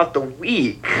also throughout the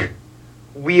week,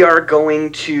 we are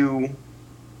going to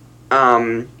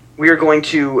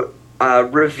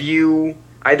review,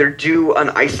 either do an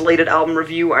isolated album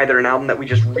review, either an album that we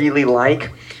just really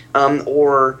like,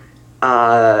 or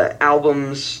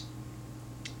albums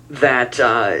that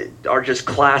are just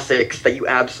classics that you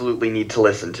absolutely need to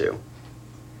listen to.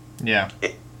 Yeah.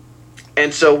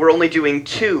 And so we're only doing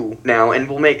 2 now,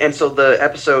 and so the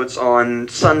episodes on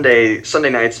Sunday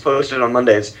nights posted on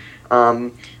Mondays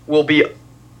will be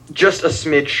just a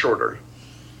smidge shorter.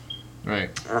 Right.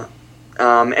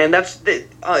 And that's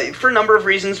for a number of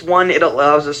reasons. One, it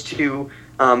allows us to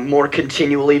more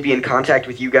continually be in contact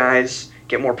with you guys,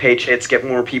 get more page hits, get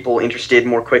more people interested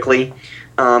more quickly.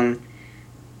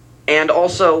 And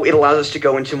also, it allows us to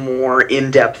go into more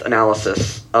in-depth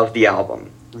analysis of the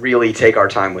album. Really take our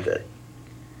time with it.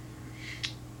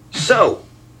 So,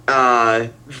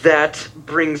 that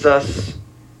brings us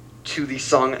to the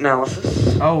song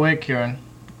analysis. Oh wait, Kieran.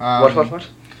 What?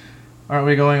 Aren't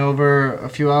we going over a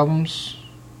few albums?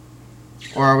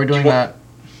 Or are we doing Do you want- that?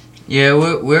 Yeah,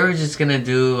 we're just gonna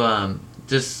do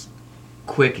just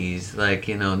quickies, like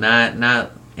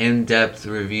not in-depth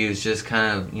reviews, just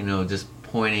kind of just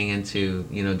pointing into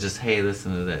just hey,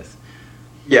 listen to this.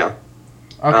 Yeah.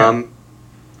 Okay.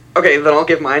 Okay, then I'll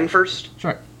give mine first.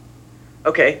 Sure.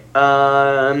 Okay.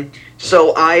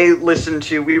 So I listened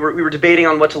to. We were debating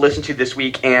on what to listen to this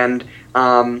week, and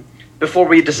before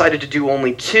we decided to do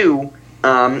only 2,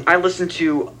 I listened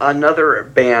to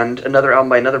another album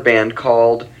by another band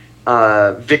called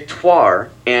Victoire,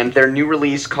 and their new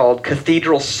release called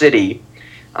Cathedral City,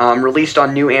 released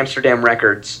on New Amsterdam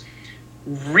Records.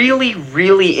 Really,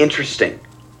 really interesting.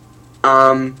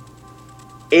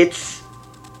 It's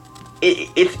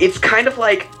kind of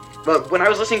like, when I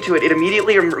was listening to it, it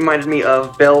immediately reminded me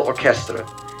of Belle Orchestre,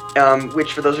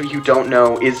 which, for those of you who don't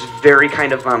know, is very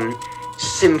kind of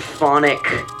symphonic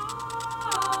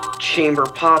chamber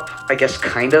pop, I guess,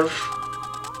 kind of.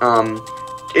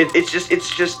 It's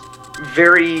just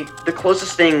very the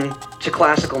closest thing to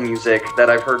classical music that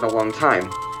I've heard in a long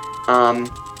time.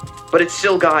 But it's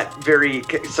still got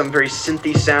some very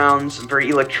synthy sounds, some very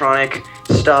electronic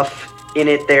stuff in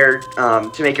it there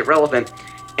to make it relevant.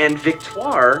 And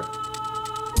Victoire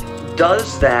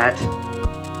does that,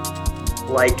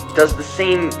 does the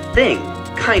same thing,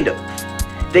 kind of.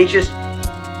 They just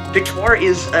Victoire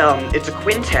is it's a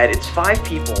quintet. It's 5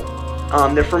 people.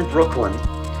 They're from Brooklyn,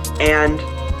 and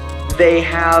they're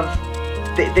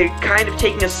kind of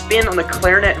taking a spin on the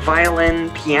clarinet, violin,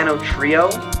 piano trio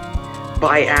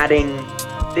by adding.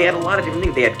 They add a lot of different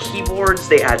things. They add keyboards.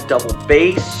 They add double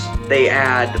bass. They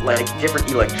add like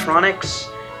different electronics,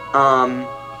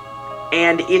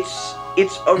 and it's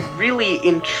a really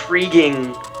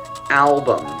intriguing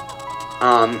album.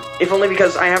 If only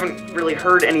because I haven't really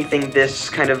heard anything this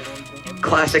kind of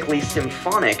classically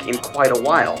symphonic in quite a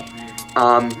while.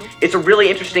 It's a really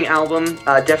interesting album.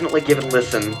 Definitely give it a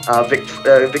listen.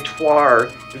 Victoire, Victoire,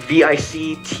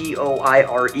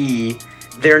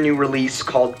 their new release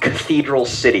called Cathedral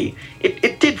City.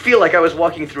 It did feel like I was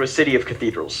walking through a city of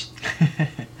cathedrals.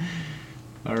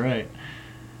 All right.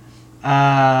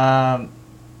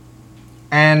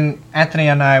 And Anthony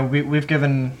and I, we've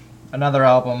given another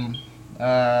album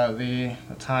the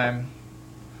time.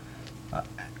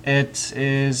 It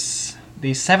is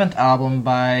the 7th album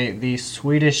by the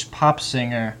Swedish pop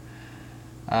singer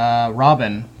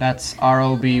Robyn. That's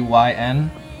Robyn.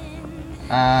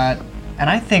 And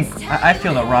I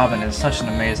feel that Robyn is such an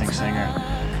amazing singer.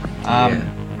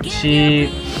 She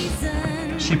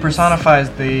personifies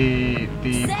the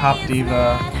pop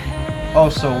diva oh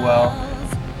so well,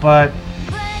 but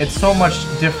it's so much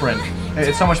different.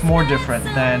 It's so much more different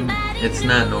than. It's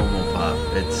not normal pop.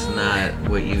 It's not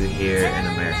what you hear in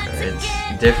America. It's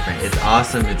different. It's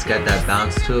awesome. It's got that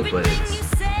bounce to it, but it's.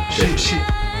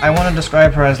 I want to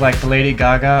describe her as like the Lady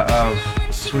Gaga of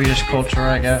Swedish culture,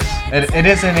 I guess. It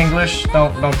is in English.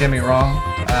 Don't get me wrong,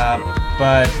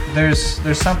 but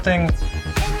there's something,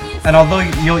 and although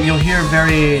you'll hear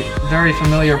very very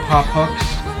familiar pop hooks,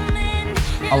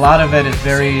 a lot of it is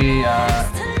very.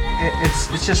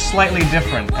 It's just slightly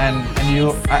different, and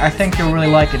I think you'll really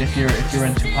like it if you're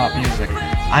into pop music.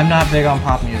 I'm not big on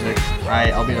pop music.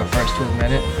 I'll be the first to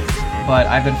admit it, but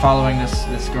I've been following this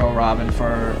girl Robyn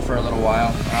for a little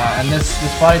while, and this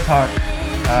Body Talk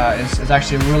is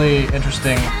actually a really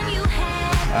interesting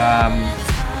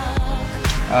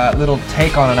little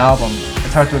take on an album.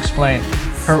 It's hard to explain.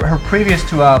 Her previous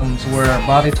 2 albums were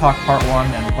Body Talk Part 1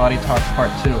 and Body Talk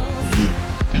Part 2.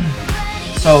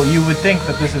 So you would think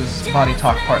that this is Body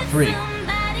Talk Part 3,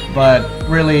 but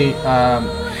really,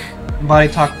 Body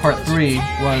Talk Part 3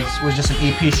 was just an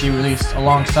EP she released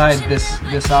alongside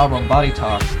this album, Body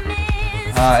Talk,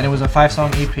 and it was a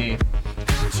 5-song EP,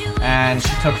 and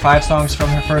she took 5 songs from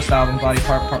her first album, Body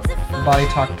Talk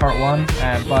Part 1,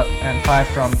 and 5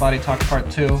 from Body Talk Part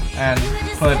 2, and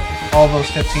put all those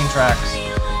 15 tracks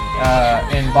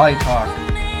in Body Talk,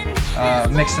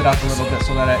 mixed it up a little bit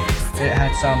so that it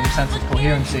had some sense of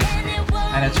coherency,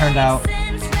 and it turned out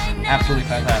absolutely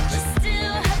fantastic.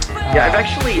 Yeah,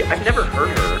 I've never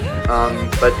heard her,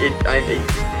 but it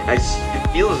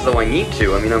feels as though I need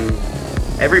to. I mean,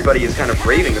 everybody is kind of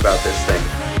raving about this thing.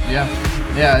 Yeah,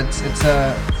 it's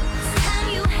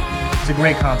a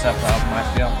great concept album, I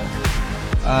feel.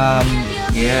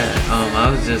 I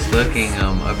was just looking.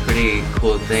 A pretty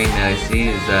cool thing that I see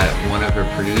is that one of her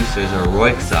producers are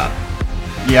Röyksopp.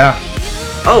 Yeah.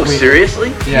 Oh,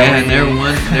 seriously? Yeah, and they're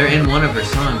in one of her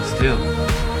songs too.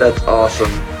 That's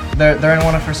awesome. They're in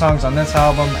one of her songs on this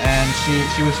album, and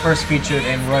she was first featured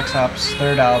in Röyksopp's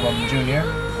 3rd album, Junior,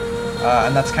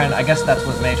 and that's I guess that's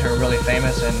what made her really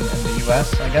famous in the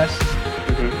U.S. I guess,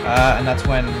 and that's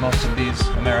when most of these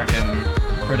American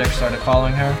critics started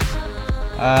following her.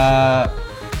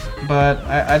 But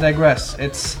I digress.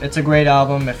 It's a great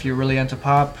album if you're really into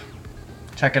pop.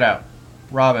 Check it out.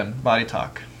 Robyn, Body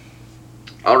Talk.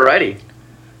 Alrighty.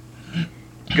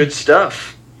 Good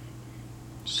stuff.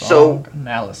 Song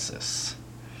analysis.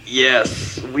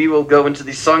 Yes, we will go into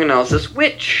the song analysis,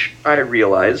 which I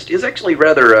realized is actually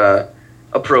rather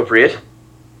appropriate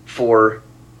for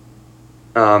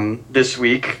this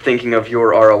week. Thinking of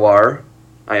your ROR,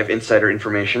 I have insider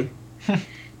information.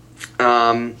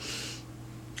 But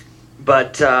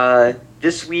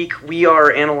this week we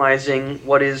are analyzing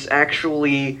what is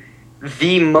actually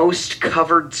the most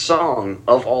covered song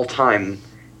of all time.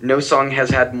 No song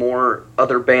has had more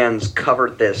other bands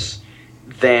covered this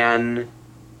than,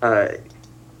 the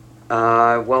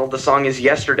song is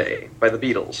Yesterday by the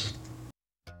Beatles.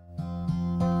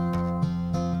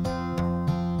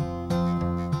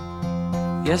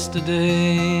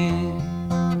 Yesterday,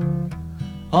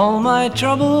 all my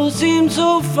troubles seem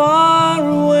so far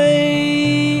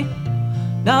away.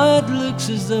 Now it looks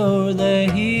as though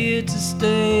they're here to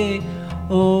stay.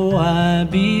 Oh, I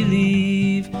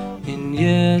believe in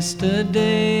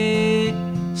yesterday.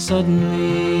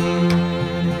 Suddenly,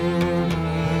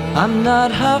 I'm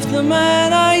not half the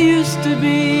man I used to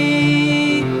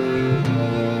be.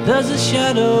 There's a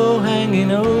shadow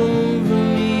hanging over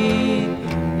me.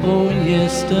 Oh, and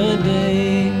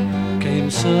yesterday came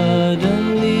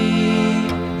suddenly.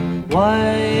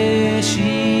 Why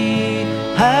she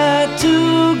had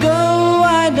to go,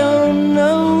 I don't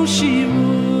know, she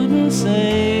wouldn't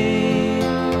say.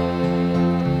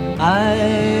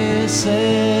 I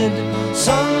said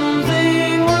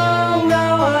something wrong,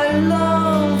 now I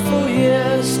long for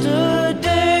yesterday.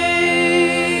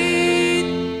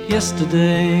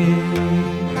 Yesterday,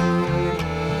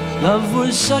 love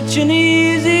was such an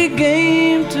easy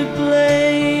game to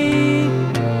play.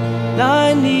 Now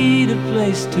I need a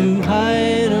place to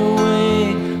hide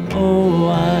away. Oh,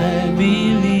 I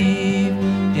believe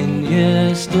in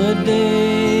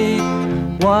yesterday.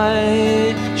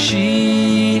 Why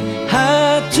she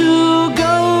had to go,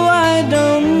 I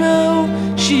don't know,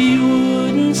 she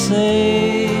wouldn't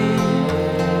say.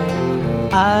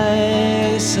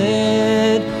 I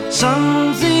said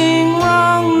something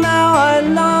wrong, now I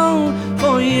long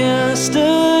for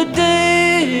yesterday.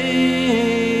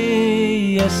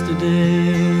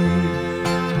 Yesterday,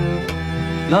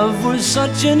 love was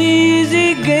such an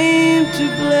easy game to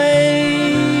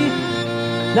play.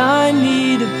 Now I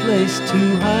need a place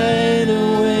to hide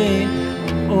away.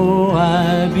 Oh,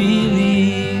 I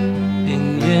believe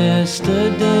in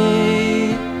yesterday.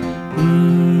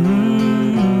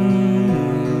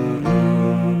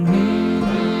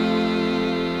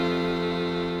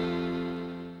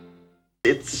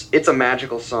 It's a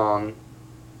magical song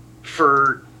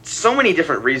for so many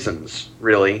different reasons,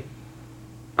 really.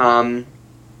 I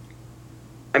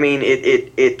mean,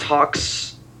 it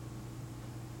talks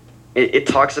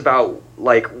about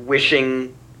like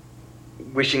wishing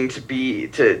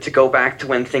to go back to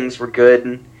when things were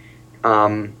good.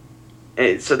 So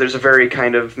there's a very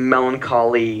kind of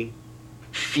melancholy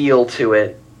feel to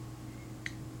it.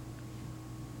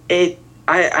 It's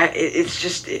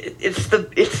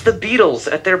the Beatles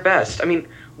at their best. I mean,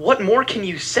 what more can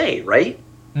you say, right?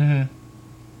 Mm-hmm.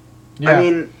 Yeah. I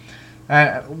mean,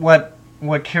 what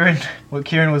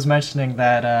Kieran was mentioning,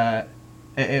 that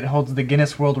it holds the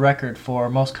Guinness World Record for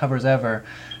most covers ever.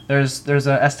 There's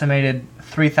an estimated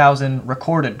 3,000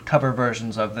 recorded cover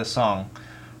versions of this song.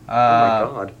 oh my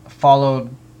God.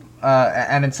 Followed,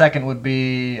 and in second would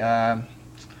be Eleanor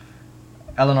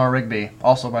Rigby,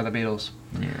 also by the Beatles.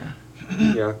 Yeah.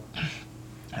 Yeah.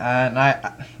 And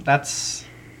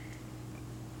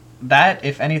that,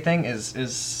 if anything,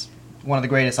 is one of the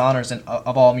greatest honors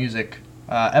of all music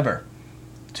ever.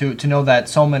 To know that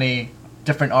so many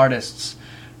different artists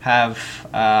have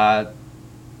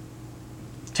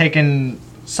taken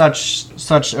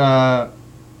such an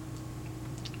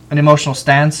emotional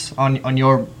stance on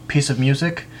your piece of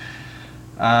music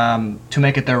to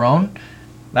make it their own.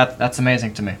 That's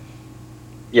amazing to me.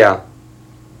 Yeah.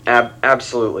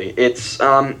 Absolutely. It's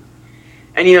and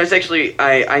you know, it's actually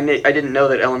I didn't know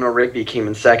that Eleanor Rigby came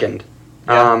in second.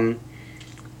 Yeah.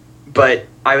 But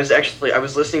I was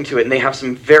listening to it, and they have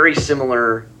some very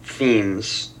similar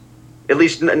themes, at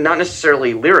least not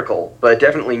necessarily lyrical, but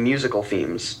definitely musical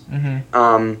themes.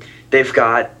 Mm-hmm. They've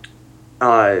got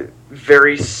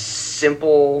very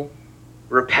simple,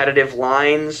 repetitive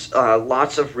lines,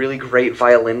 lots of really great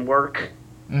violin work.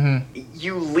 Mm-hmm.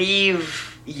 You leave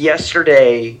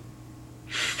yesterday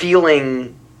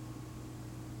feeling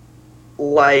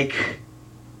like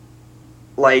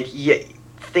yeah,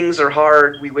 things are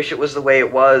hard, we wish it was the way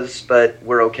it was, but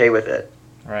we're okay with it.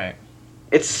 Right.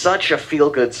 It's such a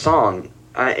feel-good song,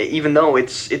 even though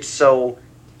it's so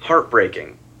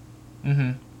heartbreaking.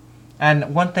 Mm-hmm.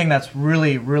 And one thing that's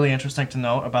really, really interesting to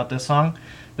note about this song,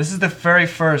 this is the very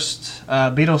first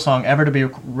Beatles song ever to be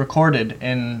recorded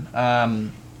in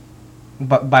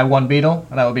by one Beatle,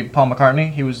 and that would be Paul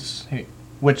McCartney.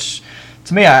 Which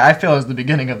to me I feel is the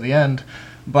beginning of the end,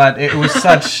 but it was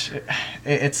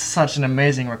it's such an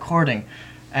amazing recording,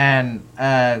 and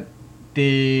Paul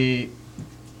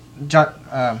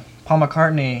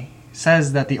McCartney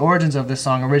says that the origins of this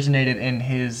song originated in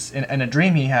a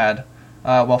dream he had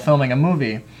while filming a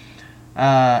movie,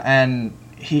 and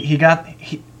he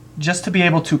just to be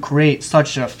able to create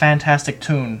such a fantastic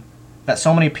tune that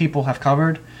so many people have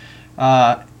covered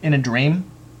in a dream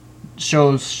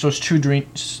shows true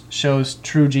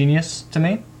genius to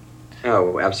me.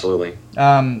 Oh, absolutely.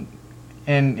 And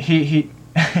he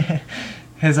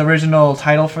his original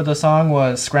title for the song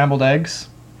was Scrambled Eggs.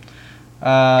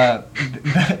 The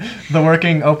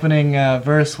working opening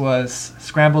verse was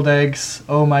scrambled eggs,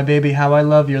 oh my baby, how I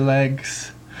love your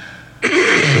legs.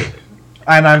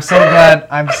 And I'm so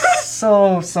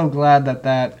glad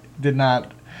that did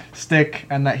not stick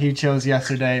and that he chose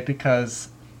Yesterday, because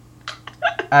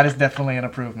that is definitely an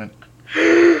improvement.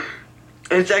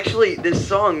 And it's actually, this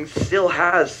song still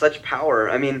has such power.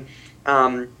 I mean,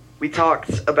 we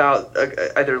talked about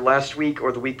either last week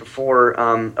or the week before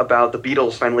about the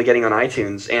Beatles finally getting on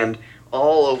iTunes, and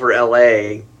all over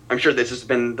LA, I'm sure this has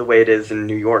been the way it is in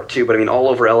New York too, but I mean, all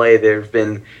over LA, there have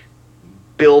been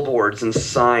billboards and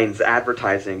signs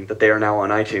advertising that they are now on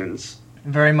iTunes.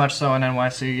 Very much so in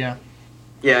NYC, yeah.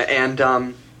 Yeah, and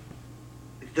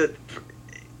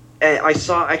I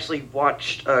actually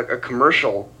watched a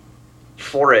commercial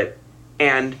for it,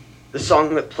 and the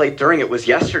song that played during it was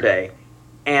Yesterday,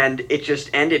 and it just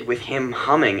ended with him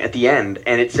humming at the end,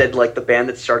 and it said, like, the band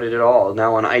that started it all,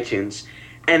 now on iTunes,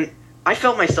 and I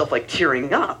felt myself, like,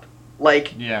 tearing up.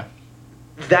 Like, Yeah.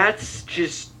 that's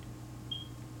just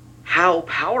how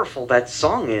powerful that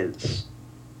song is.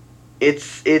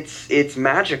 It's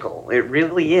magical. It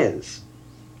really is.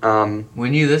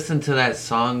 When you listen to that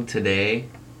song today,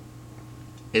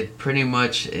 it pretty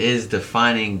much is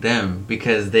defining them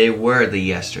because they were the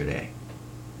yesterday.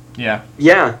 Yeah.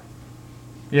 Yeah.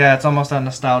 Yeah, it's almost that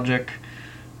nostalgic.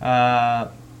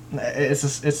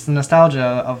 It's the nostalgia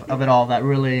of it all that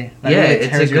really It's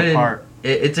tears a you good apart.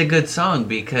 it's a good song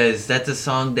because that's a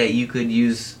song that you could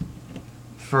use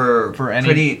for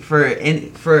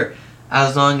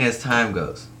as long as time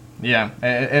goes. Yeah,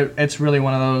 it's really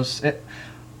one of those.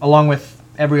 Along with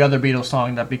every other Beatles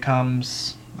song that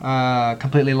becomes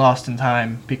completely lost in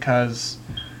time because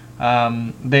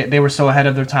they were so ahead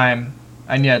of their time,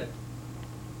 and yet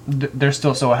they're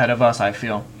still so ahead of us, I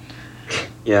feel.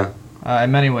 Yeah.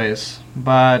 In many ways,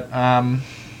 but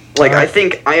I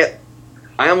think I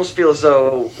almost feel as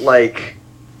though, like,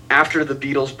 after the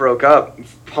Beatles broke up,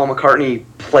 Paul McCartney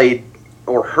played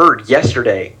or heard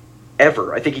Yesterday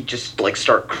ever. I think he'd just, like,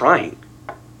 start crying.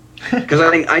 Because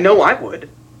I know I would.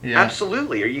 yeah,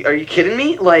 Absolutely. Are you kidding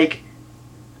me? Like,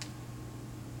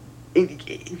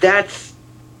 that's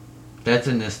That's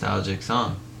a nostalgic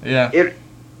song. yeah, it.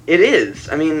 It is.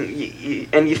 I mean,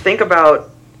 and you think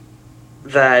about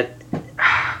that.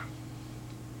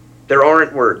 There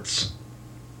aren't words.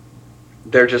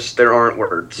 There aren't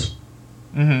words.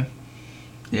 mhm.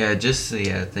 Yeah,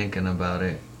 thinking about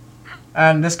it.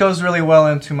 And this goes really well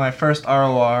into my first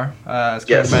ROR, as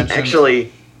Kevin Yes, mentioned.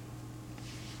 actually.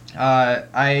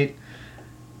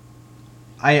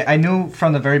 I knew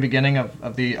from the very beginning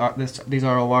of these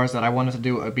RORs that I wanted to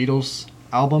do a Beatles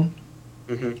album,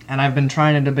 Mhm. and I've been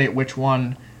trying to debate which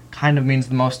one kind of means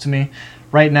the most to me.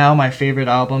 Right now, my favorite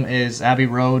album is Abbey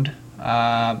Road.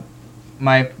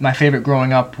 My favorite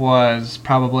growing up was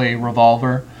probably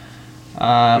Revolver,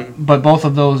 but both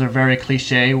of those are very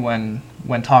cliche when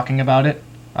talking about it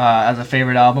as a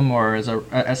favorite album or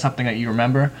as something that you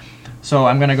remember. So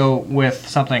I'm gonna go with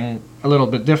something a little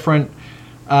bit different.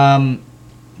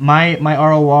 My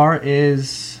ROR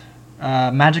is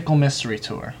Magical Mystery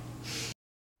Tour.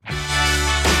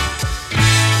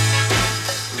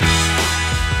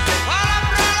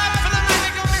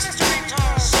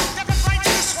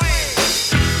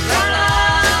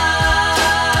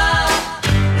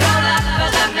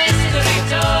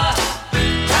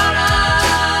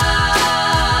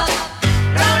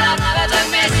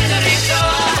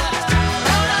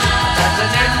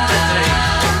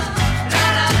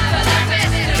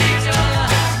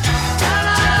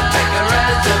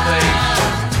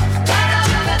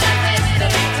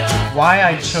 Why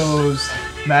I chose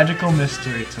Magical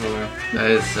Mystery Tour. That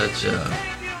is such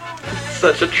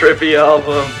Such a trippy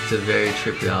album. it's a very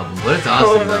trippy album, but it's Oh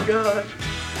awesome my though. god.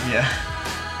 Yeah,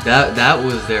 That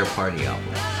was their party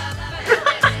album.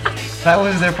 that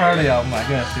was their party album, I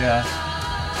guess. Yeah.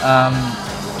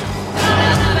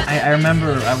 I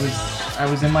remember I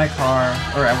was in my car,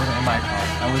 or I wasn't in my car.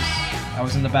 I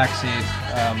was in the back seat.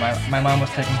 My mom was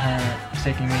taking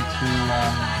me to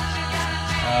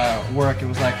work. It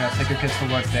was like a take your kids to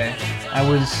work day. I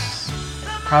was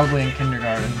probably in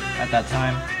kindergarten at that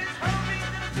time.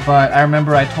 But I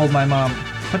remember I told my mom,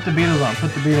 put the Beatles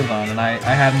on, and I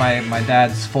had my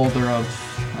dad's folder of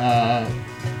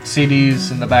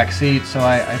CDs in the back seat, so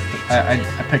I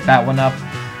picked that one up,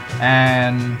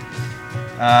 and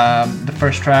the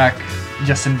first track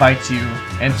just invites you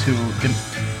to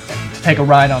take a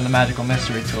ride on the Magical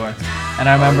Mystery Tour. And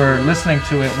I remember listening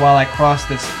to it while I crossed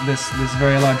this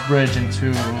very large bridge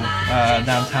into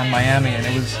downtown Miami, and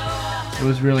it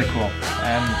was really cool.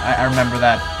 And I remember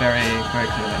that very, very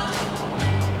clearly.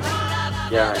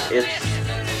 Yeah,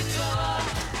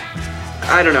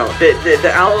 I don't know.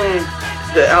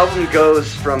 The album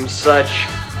goes from such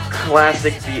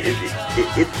classic.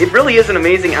 It really is an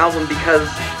amazing album because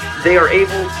they are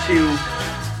able to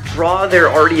draw their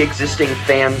already existing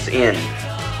fans in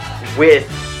with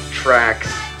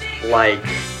tracks like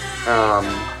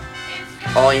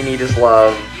All You Need Is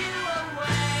Love,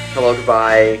 Hello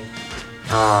Goodbye,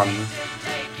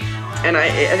 and I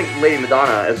think Lady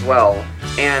Madonna as well,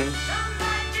 and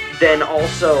then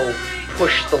also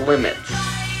Push the Limits,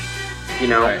 you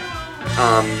know,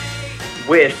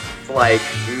 with like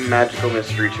Magical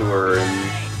Mystery Tour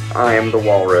and I Am the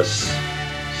Walrus.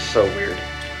 So weird.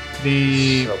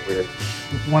 So weird.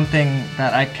 One thing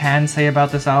that I can say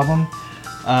about this album,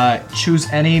 choose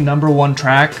any #1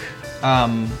 track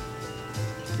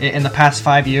in the past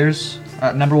 5 years,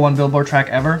 #1 Billboard track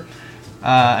ever,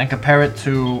 and compare it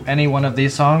to any one of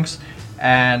these songs,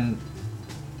 and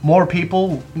more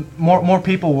people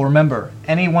will remember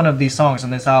any one of these songs on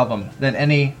this album than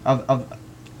any of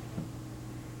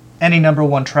any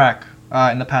 #1 track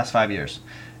in the past 5 years.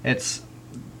 It's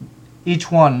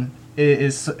each one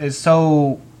is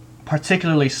so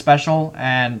particularly special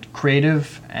and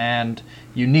creative and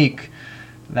unique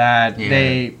that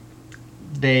they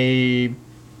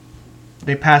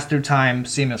pass through time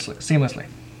seamlessly.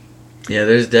 Yeah,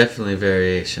 there's definitely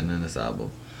variation in this album.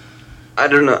 I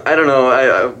don't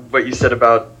know what you said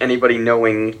about anybody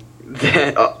knowing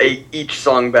each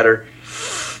song better.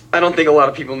 I don't think a lot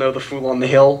of people know The Fool on the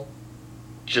Hill.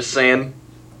 Just saying.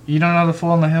 You don't know The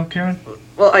Fool on the Hill, Kieran?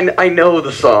 Well, I know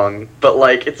the song, but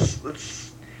like it's.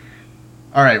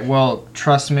 All right. Well,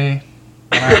 trust me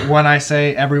when I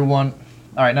say everyone.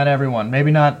 All right, not everyone.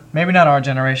 Maybe not our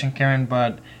generation, Kieran,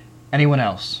 but anyone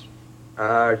else.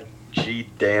 Gee,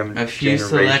 damn. A few generation.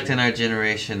 select in our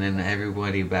generation and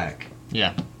everybody back.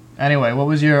 Yeah. Anyway, what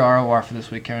was your ROR for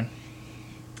this week, Kieran?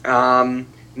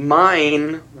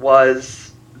 Mine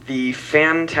was the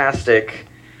fantastic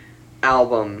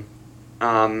album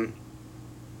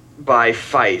by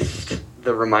Feist,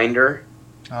 The Reminder.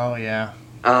 Oh yeah.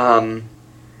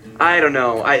 I don't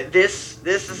know. This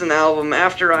is an album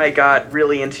after I got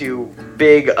really into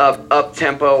big up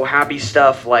tempo happy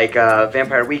stuff like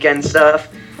Vampire Weekend stuff.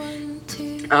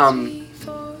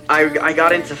 I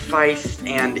got into Feist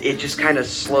and it just kind of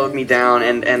slowed me down,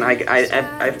 and I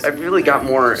really got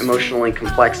more emotionally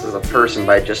complex as a person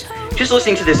by just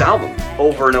listening to this album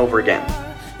over and over again.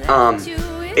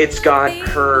 It's got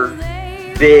her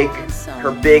big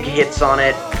hits on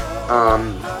it.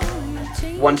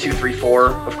 1, 2, 3, 4,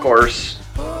 of course.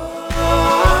 You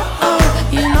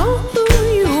know who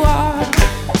you are,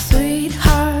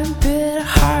 sweetheart, bitter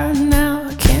heart. Now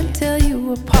I can't tell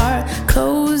you apart.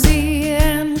 Cozy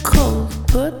and cold,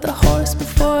 put the horse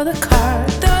before the cart.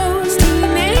 Those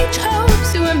teenage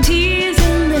hopes who have tears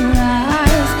in their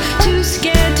eyes, too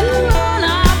scared to run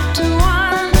up to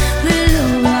one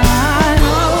little lie.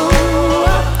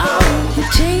 You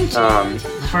changed.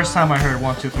 The first time I heard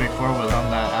 1, 2, 3, 4 was on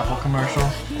that Apple commercial.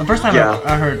 The first time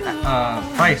I heard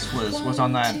Feist was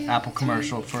on that Apple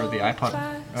commercial for the iPod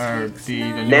or the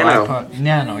new Nano. iPod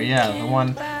Nano. Yeah, the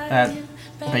one that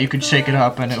you could shake it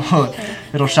up and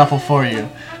it'll shuffle for you.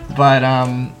 But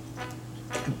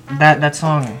that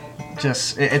song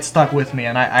just it stuck with me,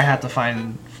 and I had to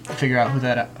figure out who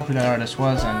that artist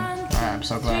was, and I'm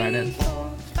so glad I did.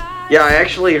 Yeah, I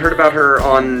actually heard about her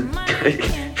on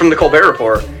from the Colbert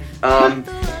Report,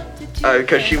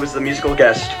 because she was the musical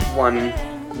guest one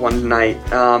night.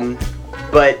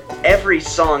 But every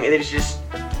song, it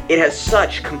has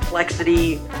such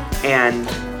complexity and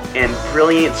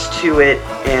brilliance to it,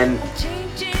 and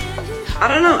I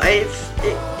don't know, it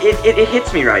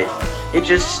hits me right. It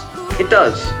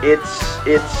does. It's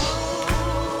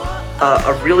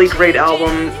a really great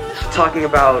album talking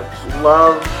about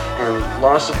love and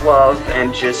loss of love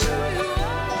and just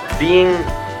being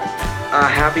a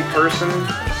happy person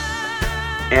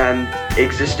and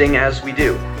existing as we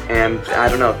do. And I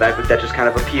don't know, that just kind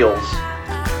of appeals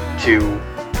to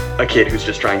a kid who's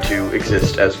just trying to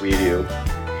exist as we do.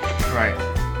 Right.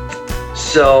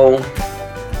 So,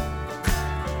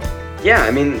 yeah,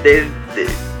 I mean,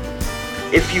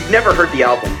 if you've never heard the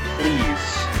album, please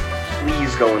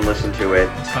go and listen to it.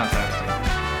 It's fantastic.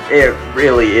 It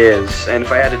really is. And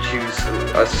if I had to choose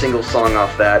a single song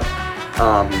off that,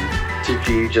 to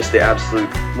be just the absolute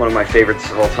one of my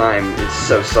favorites of all time, is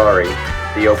So Sorry,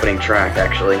 the opening track,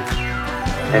 actually.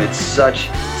 And it's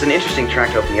an interesting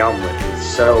track to open the album with.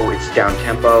 It's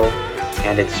down-tempo,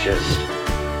 and it's just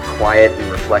quiet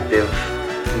and reflective.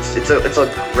 It's a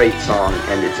great song,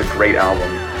 and it's a great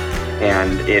album.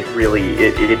 And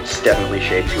it's definitely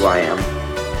shaped who I am.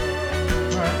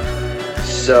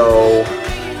 So,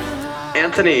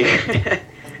 Anthony,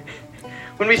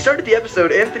 when we started the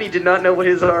episode, Anthony did not know what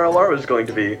his ROR was going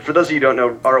to be. For those of you who don't know,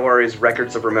 ROR is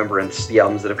Records of Remembrance, the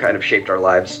albums that have kind of shaped our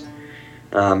lives.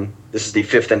 This is the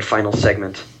 5th and final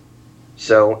segment.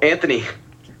 So, Anthony,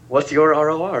 what's your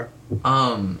ROR?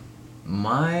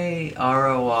 My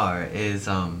ROR is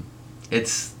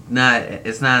it's not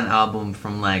an album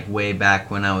from like way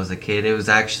back when I was a kid. It was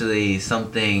actually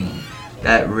something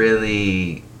that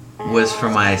really was for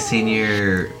my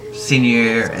senior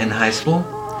year in high school,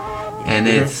 and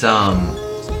it's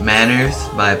Manners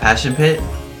by Passion Pit.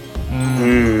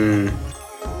 Mm.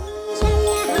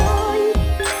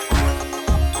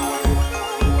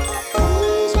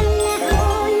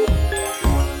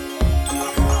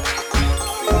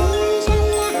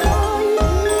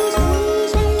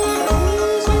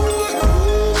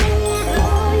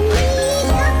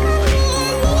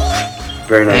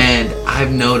 Very nice. And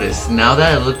I've noticed, now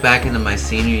that I look back into my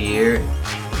senior year,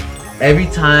 every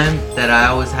time that I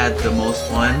always had the most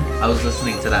fun, I was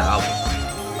listening to that album.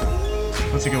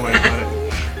 That's a good way to put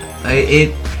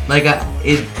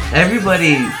it.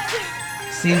 Everybody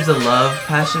seems to love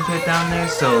Passion Pit down there,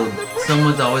 so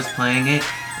someone's always playing it,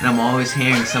 and I'm always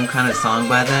hearing some kind of song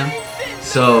by them.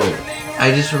 So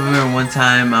I just remember one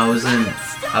time I was in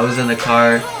the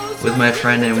car with my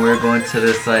friend, and we were going to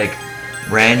this like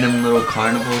random little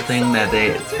carnival thing that they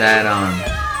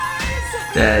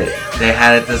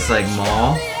had at this like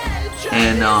mall,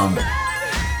 and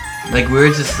like we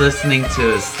were just listening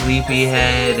to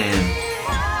Sleepyhead and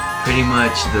pretty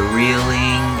much The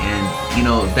Reeling, and you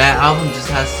know that album just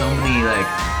has so many like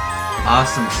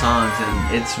awesome songs,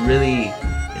 and it's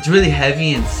really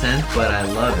heavy and synth, but I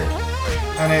love it.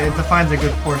 And it defines a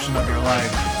good portion of your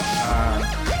life,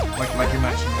 like you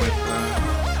mentioned with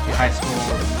the high school,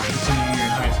 the senior year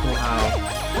in high school, how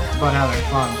it's about having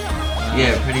fun.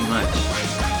 Yeah, pretty much.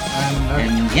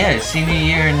 And yeah, senior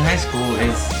year in high school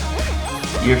is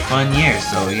your fun year,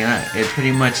 so yeah, it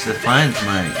pretty much defines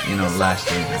my last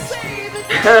year in high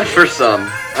school. For some,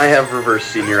 I have reverse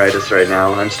senioritis right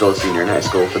now. I'm still a senior in high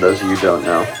school, for those of you who don't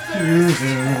know.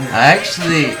 I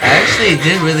actually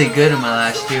did really good in my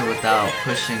last year without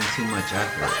pushing too much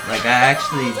effort. Like I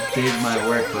actually did my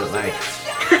work, but I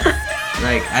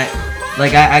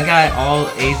got all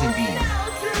A's and B's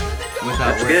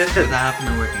without having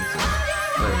to working too much.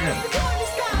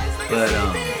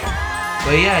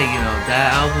 But yeah,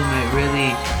 that album it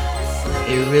really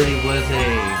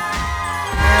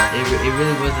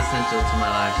was essential to my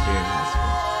last year in high school.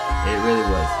 It really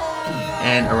was.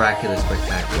 And Oracular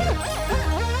Spectacular.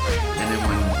 And then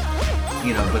when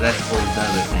but that's a whole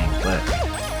other thing. But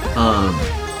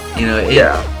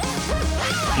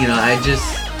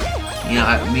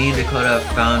me and Dakota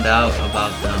found out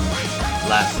about them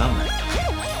last summer.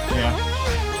 Yeah.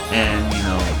 And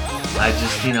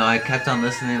I kept on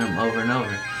listening to them over and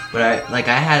over. But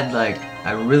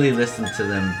I really listened to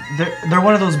them. They're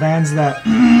one of those bands that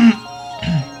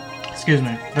excuse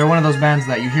me. They're one of those bands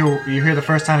that you hear the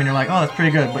first time and you're like, oh, that's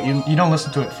pretty good, but you don't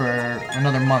listen to it for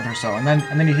another month or so, and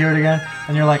then you hear it again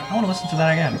and you're like, I want to listen to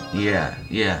that again.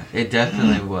 Yeah, it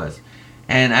definitely was.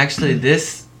 And actually,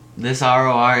 this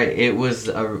ROR, it was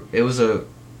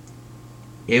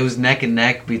neck and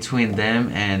neck between them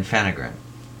and Phanagram.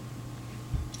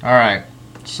 All right,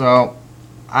 so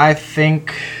I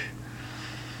think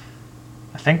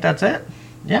that's it.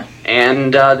 Yeah.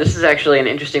 And this is actually an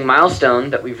interesting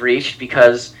milestone that we've reached,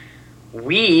 because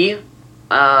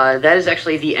that is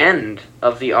actually the end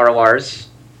of the RORs.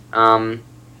 You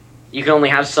can only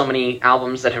have so many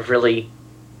albums that have really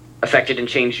affected and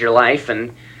changed your life,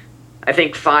 and I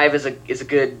think 5 is a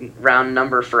good round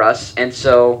number for us. And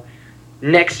so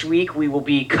next week we will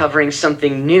be covering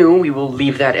something new. We will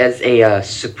leave that as a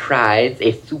surprise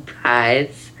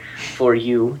for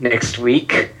you next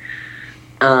week.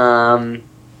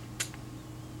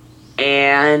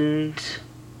 And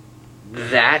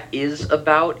that is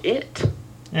about it.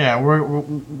 Yeah,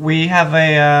 we have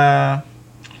a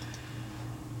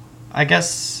I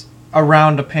guess a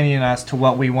round opinion as to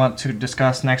what we want to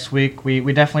discuss next week. We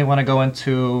definitely want to go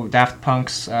into Daft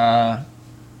Punk's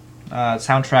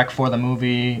soundtrack for the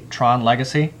movie Tron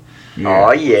Legacy. Yeah.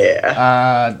 Oh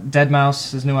yeah.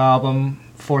 Deadmau5's new album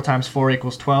 4 × 4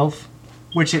 = 12,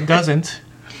 which it doesn't.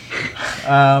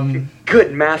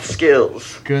 Good math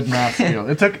skills. Good math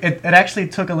skills. It actually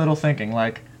took a little thinking.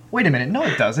 Like, wait a minute, no,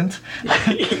 it doesn't.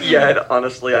 Yeah,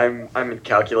 honestly, I'm in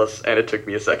calculus, and it took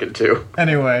me a second too.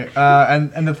 Anyway,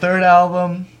 and the third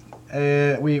album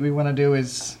we want to do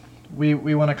is we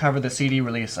want to cover the CD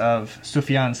release of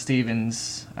Sufjan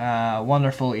Stevens'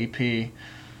 wonderful EP.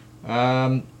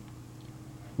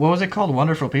 What was it called?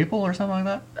 Wonderful People or something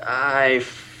like that?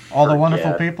 All the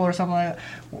Wonderful People or something like that?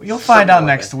 You'll find out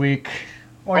next week.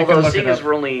 Or you can Although look seeing it as up.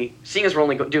 we're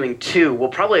only doing 2, we'll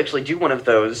probably actually do one of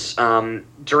those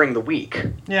during the week.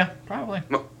 Yeah, probably.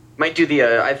 Might do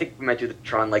I think we might do the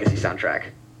Tron Legacy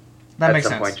soundtrack. That at makes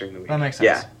some sense. point during the week. That makes sense.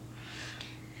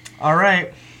 Yeah. All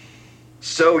right.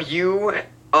 So you,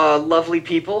 lovely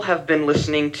people, have been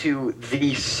listening to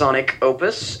the Sonic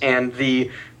Opus and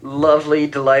the lovely,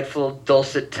 delightful,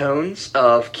 dulcet tones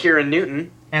of Kieran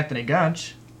Newton. Anthony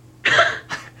Gunch.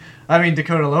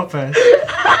 Dakota Lopez.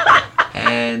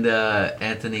 And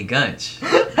Anthony Gunch.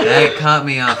 That caught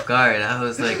me off guard. I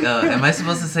was like, oh, am I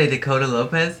supposed to say Dakota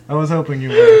Lopez? I was hoping you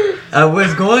would. I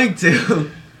was going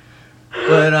to.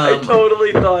 But, I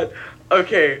totally thought,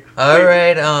 okay.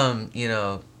 alright,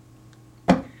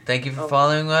 thank you for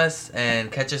following us,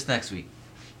 and catch us next week.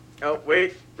 Oh,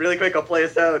 wait, really quick, I'll play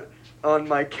us out on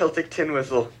my Celtic tin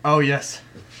whistle. Oh, yes.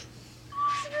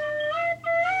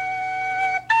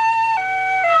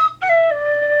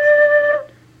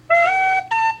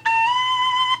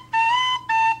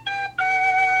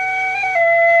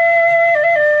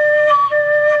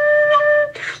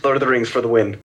 Lord of the Rings for the win.